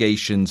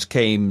allegations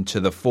came to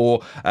the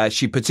fore.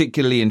 She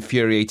particularly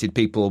infuriated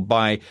people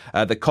by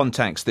the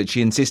contacts that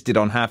she insisted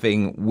on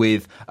having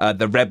with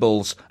the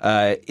rebels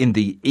in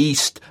the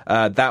east.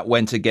 That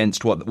went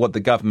against what the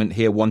government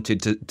here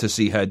wanted to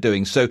see her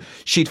doing. So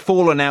she'd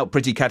fallen out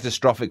pretty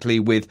catastrophically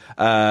with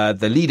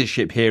the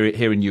leadership here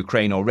in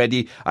Ukraine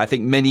already. I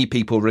think many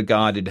people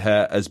regarded her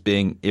her as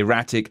being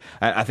erratic.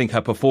 I think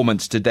her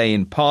performance today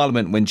in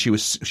Parliament, when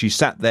she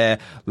sat there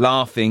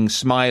laughing,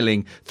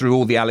 smiling through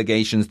all the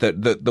allegations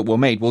that were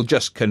made, will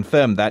just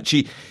confirm that.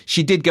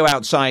 She did go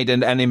outside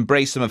and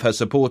embrace some of her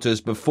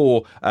supporters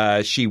before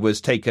she was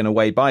taken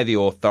away by the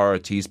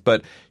authorities,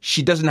 but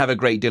she doesn't have a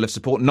great deal of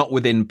support, not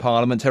within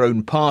Parliament. Her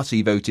own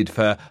party voted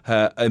for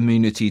her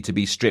immunity to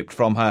be stripped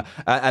from her,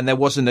 and there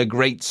wasn't a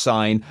great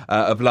sign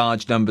of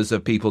large numbers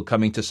of people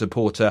coming to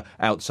support her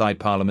outside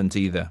Parliament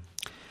either.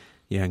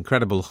 Yeah,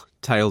 incredible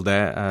tale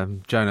there.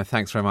 Jonah,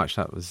 thanks very much.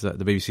 That was the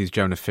BBC's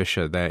Jonah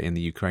Fisher there in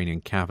the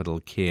Ukrainian capital,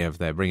 Kiev,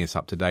 there, bringing us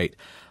up to date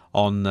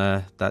on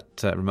that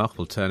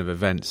remarkable turn of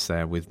events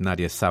there with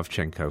Nadia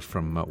Savchenko,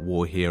 from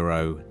war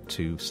hero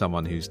to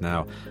someone who's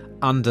now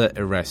under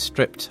arrest,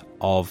 stripped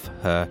of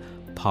her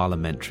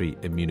parliamentary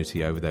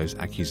immunity over those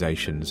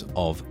accusations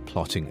of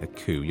plotting a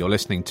coup. You're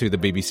listening to the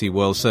BBC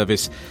World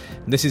Service.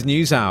 This is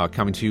NewsHour,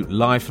 coming to you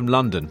live from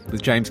London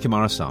with James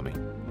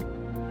Kimarasamy.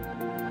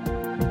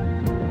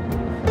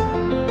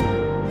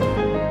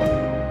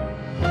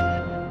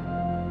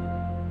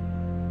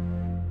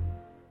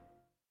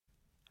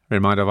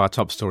 Reminder of our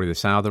top story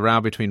this hour: the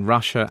row between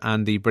Russia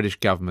and the British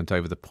government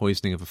over the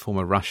poisoning of a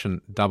former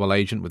Russian double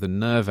agent with a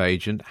nerve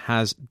agent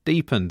has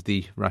deepened.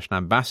 The Russian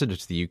ambassador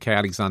to the UK,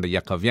 Alexander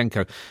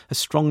Yakovenko, has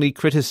strongly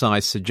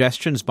criticised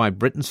suggestions by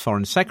Britain's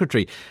Foreign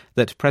Secretary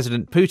that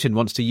President Putin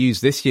wants to use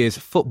this year's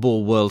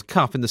Football World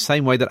Cup in the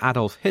same way that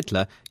Adolf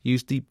Hitler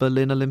used the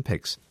Berlin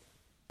Olympics.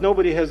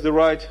 Nobody has the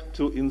right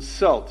to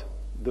insult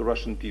the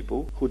Russian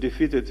people who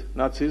defeated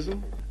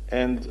Nazism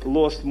and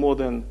lost more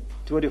than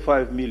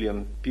 25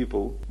 million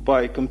people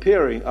by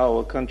comparing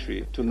our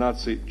country to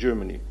Nazi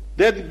Germany.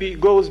 That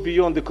goes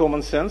beyond the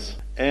common sense,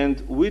 and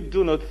we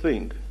do not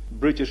think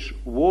British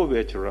war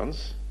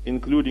veterans,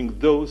 including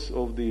those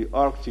of the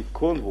Arctic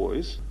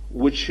convoys,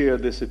 would share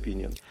this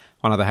opinion.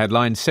 One other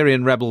headline: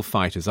 Syrian rebel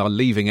fighters are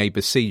leaving a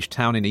besieged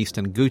town in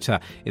eastern Ghouta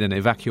in an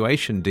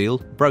evacuation deal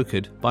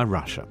brokered by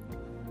Russia.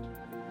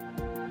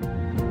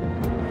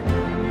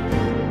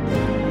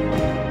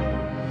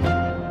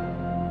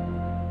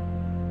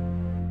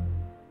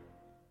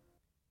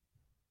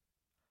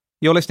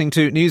 You're listening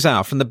to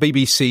NewsHour from the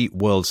BBC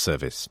World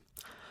Service.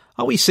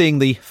 Are we seeing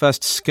the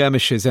first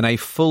skirmishes in a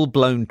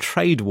full-blown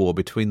trade war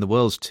between the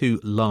world's two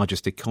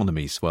largest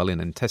economies? Well,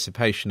 in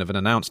anticipation of an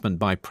announcement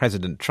by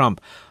President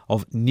Trump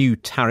of new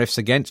tariffs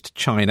against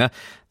China,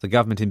 the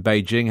government in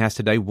Beijing has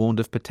today warned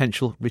of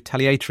potential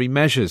retaliatory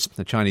measures.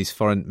 The Chinese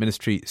Foreign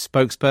Ministry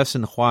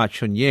spokesperson Hua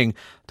Chunying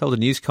told a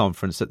news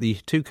conference that the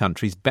two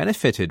countries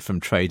benefited from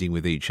trading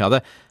with each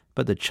other,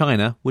 but that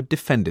China would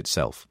defend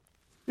itself.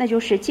 We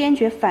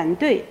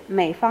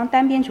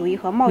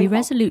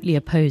resolutely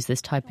oppose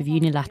this type of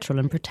unilateral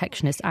and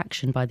protectionist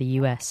action by the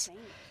US.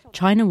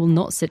 China will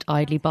not sit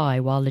idly by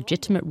while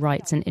legitimate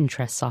rights and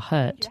interests are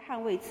hurt.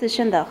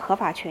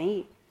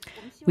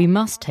 We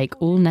must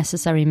take all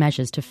necessary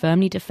measures to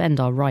firmly defend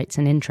our rights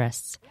and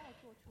interests.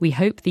 We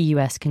hope the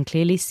US can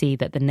clearly see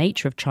that the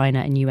nature of China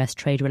and US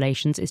trade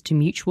relations is to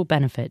mutual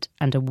benefit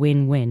and a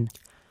win-win.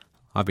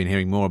 I've been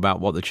hearing more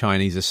about what the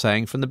Chinese are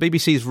saying from the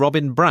BBC's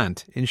Robin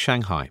Brandt in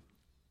Shanghai.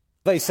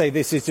 They say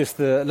this is just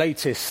the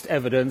latest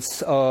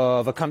evidence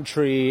of a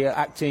country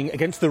acting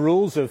against the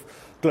rules of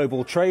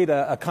global trade,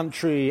 a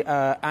country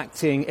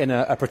acting in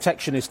a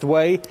protectionist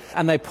way.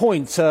 And they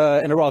point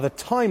in a rather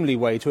timely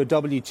way to a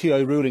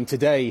WTO ruling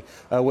today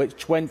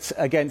which went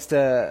against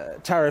a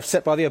tariff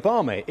set by the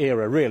Obama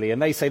era, really.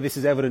 And they say this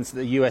is evidence that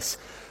the US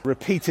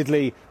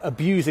repeatedly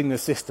abusing the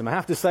system. I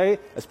have to say,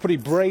 it's pretty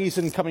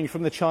brazen coming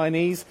from the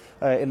Chinese.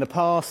 In the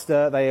past,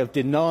 they have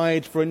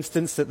denied, for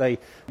instance, that they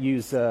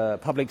use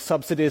public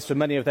subsidies for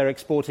many of their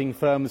exporting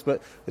firms, but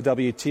the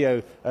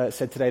WTO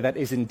said today that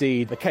is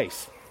indeed the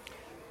case.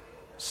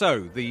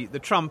 So, the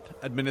Trump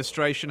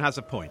administration has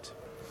a point.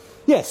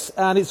 Yes,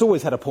 and it's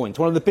always had a point.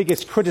 One of the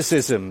biggest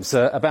criticisms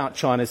about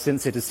China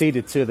since it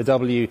acceded to the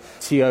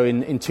WTO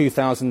in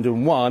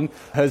 2001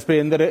 has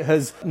been that it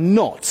has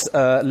not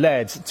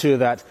led to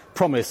that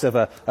promise of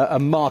a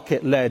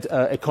market-led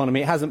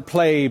economy. It hasn't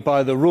played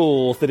by the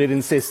rules that it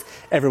insists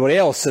everybody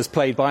else has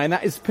played by, and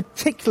that is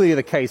particularly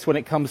the case when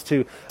it comes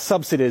to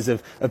subsidies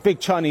of big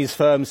Chinese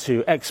firms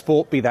who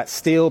export, be that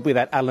steel, be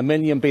that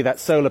aluminium, be that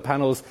solar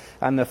panels,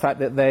 and the fact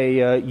that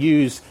they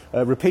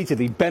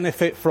repeatedly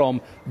benefit from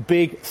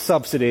big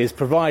subsidies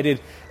provided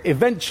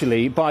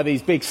eventually by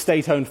these big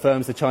state-owned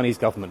firms, the Chinese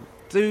government.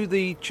 Do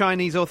the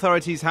Chinese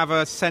authorities have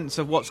a sense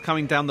of what's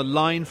coming down the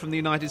line from the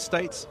United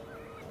States?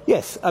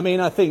 Yes, I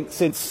mean, I think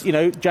since,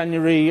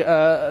 January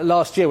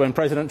last year when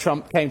President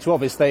Trump came to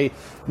office, they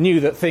knew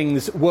that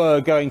things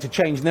were going to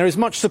change. And there is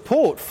much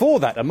support for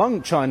that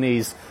among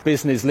Chinese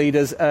business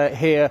leaders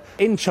here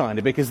in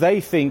China, because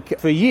they think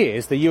for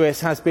years the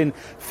US has been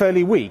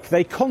fairly weak.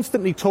 They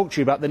constantly talk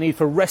to you about the need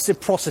for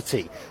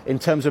reciprocity in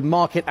terms of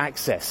market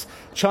access.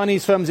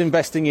 Chinese firms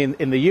investing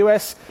in the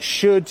US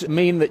should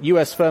mean that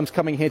US firms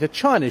coming here to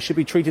China should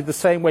be treated the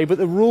same way, but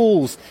the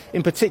rules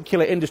in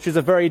particular industries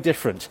are very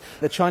different.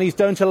 The Chinese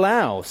don't won't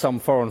allow some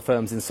foreign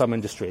firms in some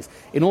industries.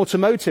 In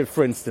automotive,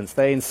 for instance,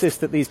 they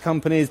insist that these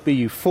companies, be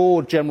you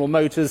Ford, General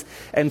Motors,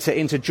 enter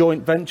into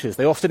joint ventures.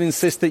 They often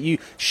insist that you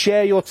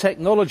share your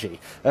technology,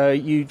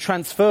 you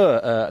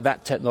transfer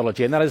that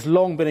technology, and that has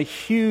long been a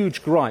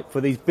huge gripe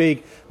for these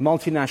big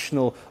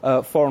multinational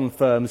foreign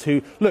firms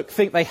who,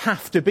 think they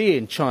have to be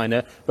in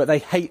China, but they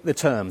hate the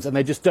terms, and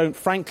they just don't,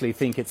 frankly,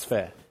 think it's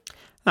fair.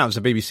 That was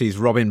the BBC's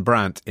Robin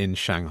Brandt in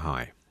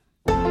Shanghai.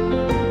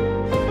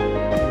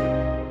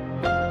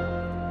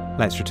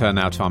 Let's return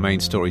now to our main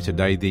story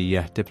today, the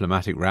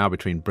diplomatic row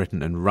between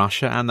Britain and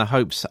Russia and the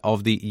hopes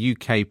of the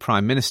UK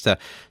Prime Minister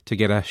to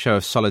get a show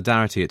of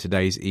solidarity at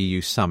today's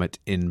EU summit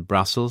in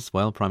Brussels.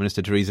 Well, Prime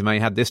Minister Theresa May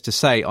had this to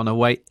say on her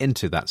way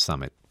into that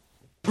summit.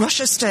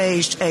 Russia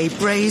staged a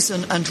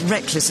brazen and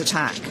reckless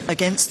attack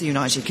against the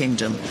United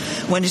Kingdom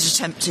when it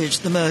attempted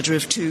the murder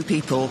of 2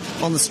 people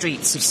on the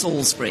streets of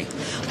Salisbury.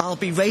 I'll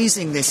be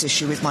raising this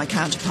issue with my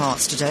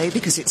counterparts today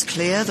because it's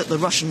clear that the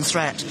Russian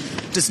threat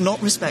does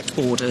not respect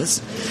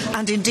borders,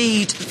 and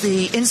indeed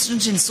the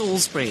incident in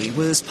Salisbury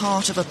was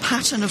part of a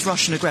pattern of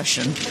Russian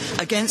aggression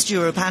against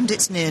Europe and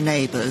its near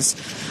neighbours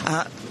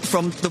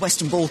from the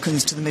Western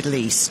Balkans to the Middle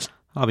East.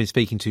 I've been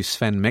speaking to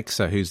Sven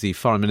Mikser, who's the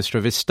Foreign Minister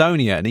of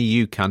Estonia, an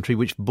EU country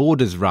which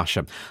borders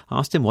Russia. I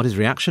asked him what his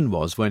reaction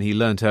was when he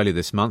learnt earlier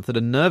this month that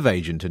a nerve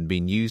agent had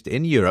been used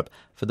in Europe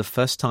for the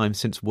first time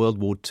since World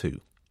War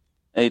II.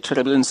 A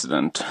terrible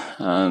incident,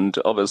 and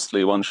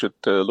obviously one should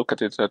look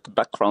at it at the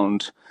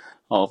background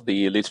of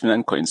the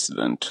Litvinenko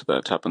incident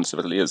that happened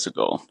several years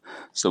ago.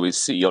 So we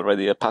see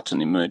already a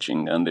pattern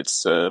emerging, and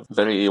it's a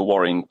very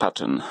worrying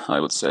pattern, I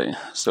would say.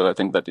 So I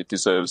think that it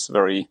deserves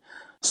very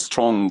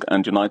strong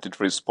and united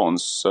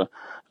response,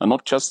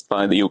 not just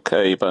by the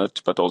UK,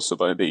 but also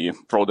by the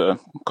broader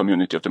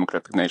community of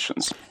democratic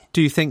nations.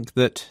 Do you think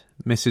that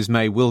Mrs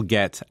May will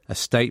get a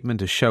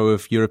statement, a show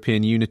of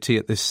European unity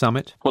at this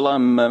summit? Well,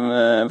 I'm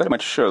very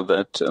much sure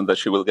that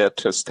she will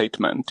get a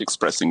statement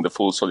expressing the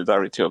full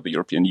solidarity of the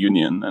European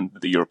Union and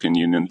the European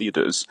Union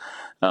leaders.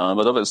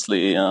 But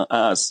obviously,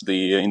 as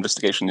the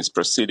investigation is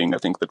proceeding, I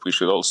think that we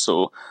should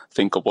also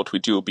think of what we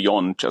do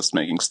beyond just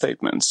making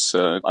statements.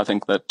 I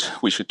think that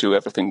we should do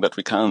everything that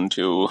we can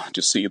to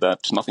see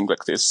that nothing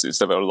like this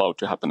is ever allowed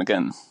to happen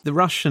again. The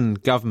Russian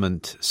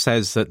government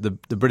says that the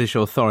British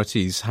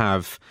authorities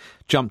have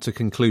jumped to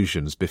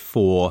conclusions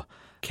before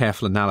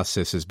careful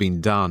analysis has been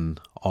done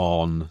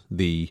on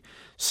the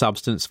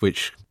substance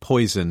which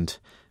poisoned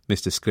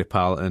Mr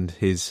Skripal and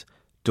his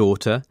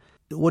daughter.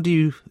 What do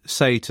you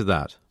say to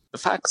that? The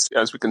facts,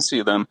 as we can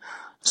see them,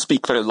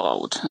 speak very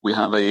loud. We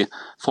have a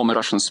former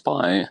Russian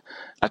spy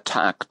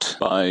attacked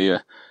by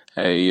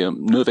a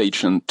nerve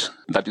agent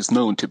that is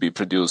known to be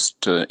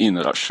produced in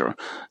Russia.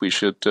 We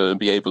should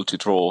be able to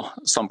draw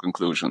some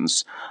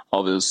conclusions.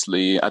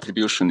 Obviously,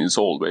 attribution is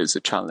always a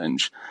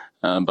challenge.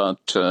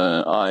 But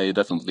I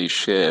definitely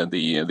share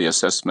the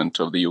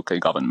assessment of the UK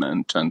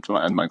government and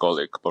my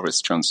colleague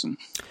Boris Johnson.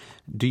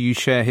 Do you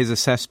share his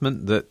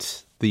assessment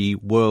that the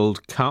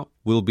World Cup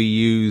will be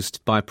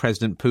used by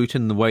President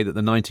Putin the way that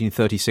the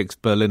 1936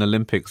 Berlin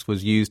Olympics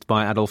was used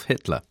by Adolf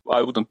Hitler?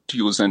 I wouldn't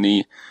use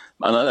any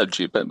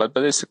analogy, but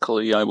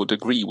basically I would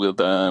agree with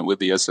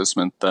the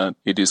assessment that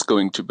it is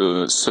going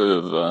to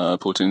serve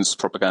Putin's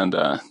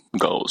propaganda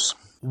goals.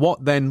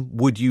 What then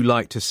would you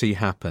like to see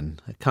happen?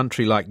 A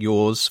country like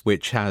yours,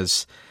 which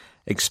has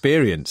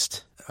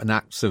experienced an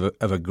acts of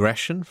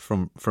aggression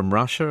from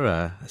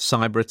Russia, a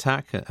cyber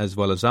attack, as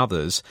well as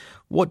others,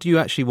 what do you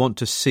actually want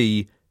to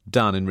see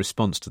done in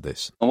response to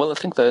this? Well, I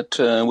think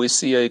that we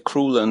see a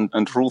cruel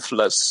and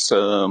ruthless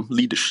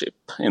leadership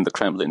in the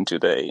Kremlin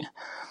today.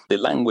 The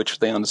language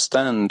they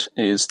understand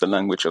is the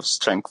language of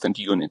strength and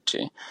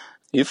unity.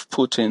 If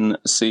Putin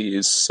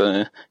sees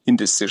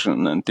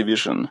indecision and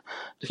division,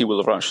 he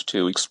will rush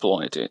to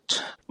exploit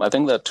it. I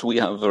think that we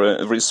have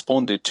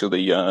responded to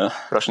the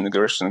Russian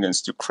aggression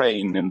against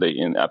Ukraine in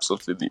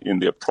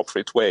the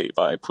appropriate way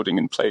by putting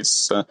in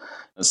place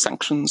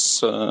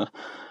sanctions,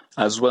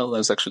 as well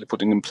as actually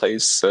putting in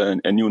place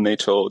a new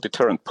NATO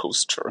deterrent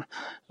posture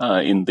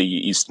in the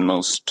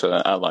easternmost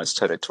allies'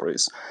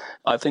 territories.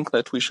 I think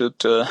that we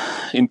should,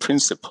 in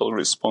principle,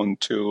 respond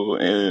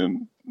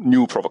to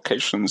new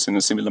provocations in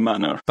a similar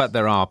manner. But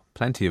there are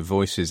plenty of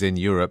voices in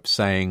Europe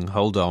saying,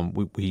 hold on,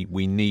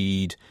 we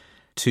need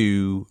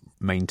to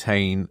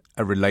maintain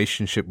a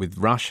relationship with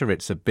Russia.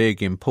 It's a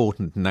big,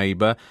 important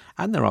neighbour.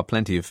 And there are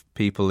plenty of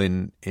people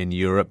in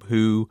Europe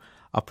who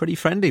are pretty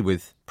friendly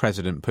with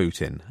President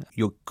Putin.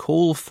 Your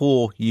call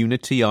for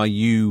unity, are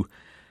you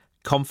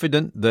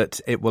confident that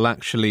it will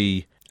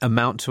actually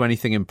amount to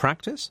anything in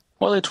practice?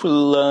 Well, it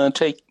will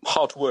take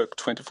hard work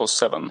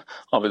 24/7,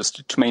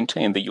 obviously, to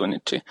maintain the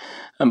unity.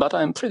 But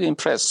I'm pretty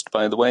impressed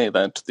by the way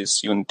that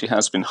this unity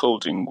has been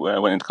holding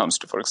when it comes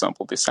to, for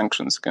example, the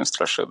sanctions against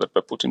Russia that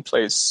were put in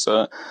place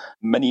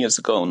many years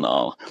ago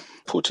now.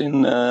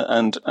 Putin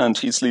and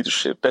his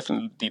leadership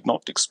definitely did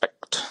not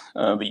expect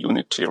the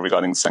unity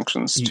regarding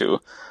sanctions to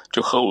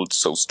hold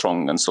so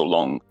strong and so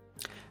long.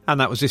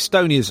 And that was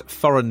Estonia's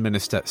Foreign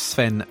Minister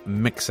Sven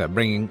Mikser,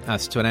 bringing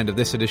us to an end of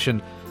this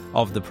edition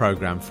of the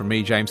programme. From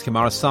me, James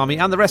Kamarasamy,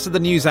 and the rest of the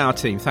NewsHour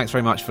team, thanks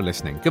very much for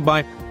listening.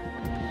 Goodbye.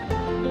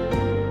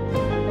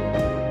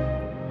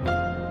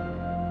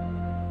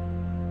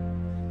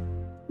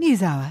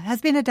 NewsHour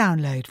has been a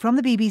download from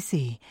the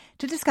BBC.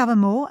 To discover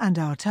more and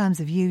our terms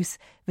of use,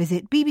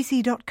 visit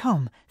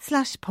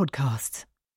bbc.com/podcasts.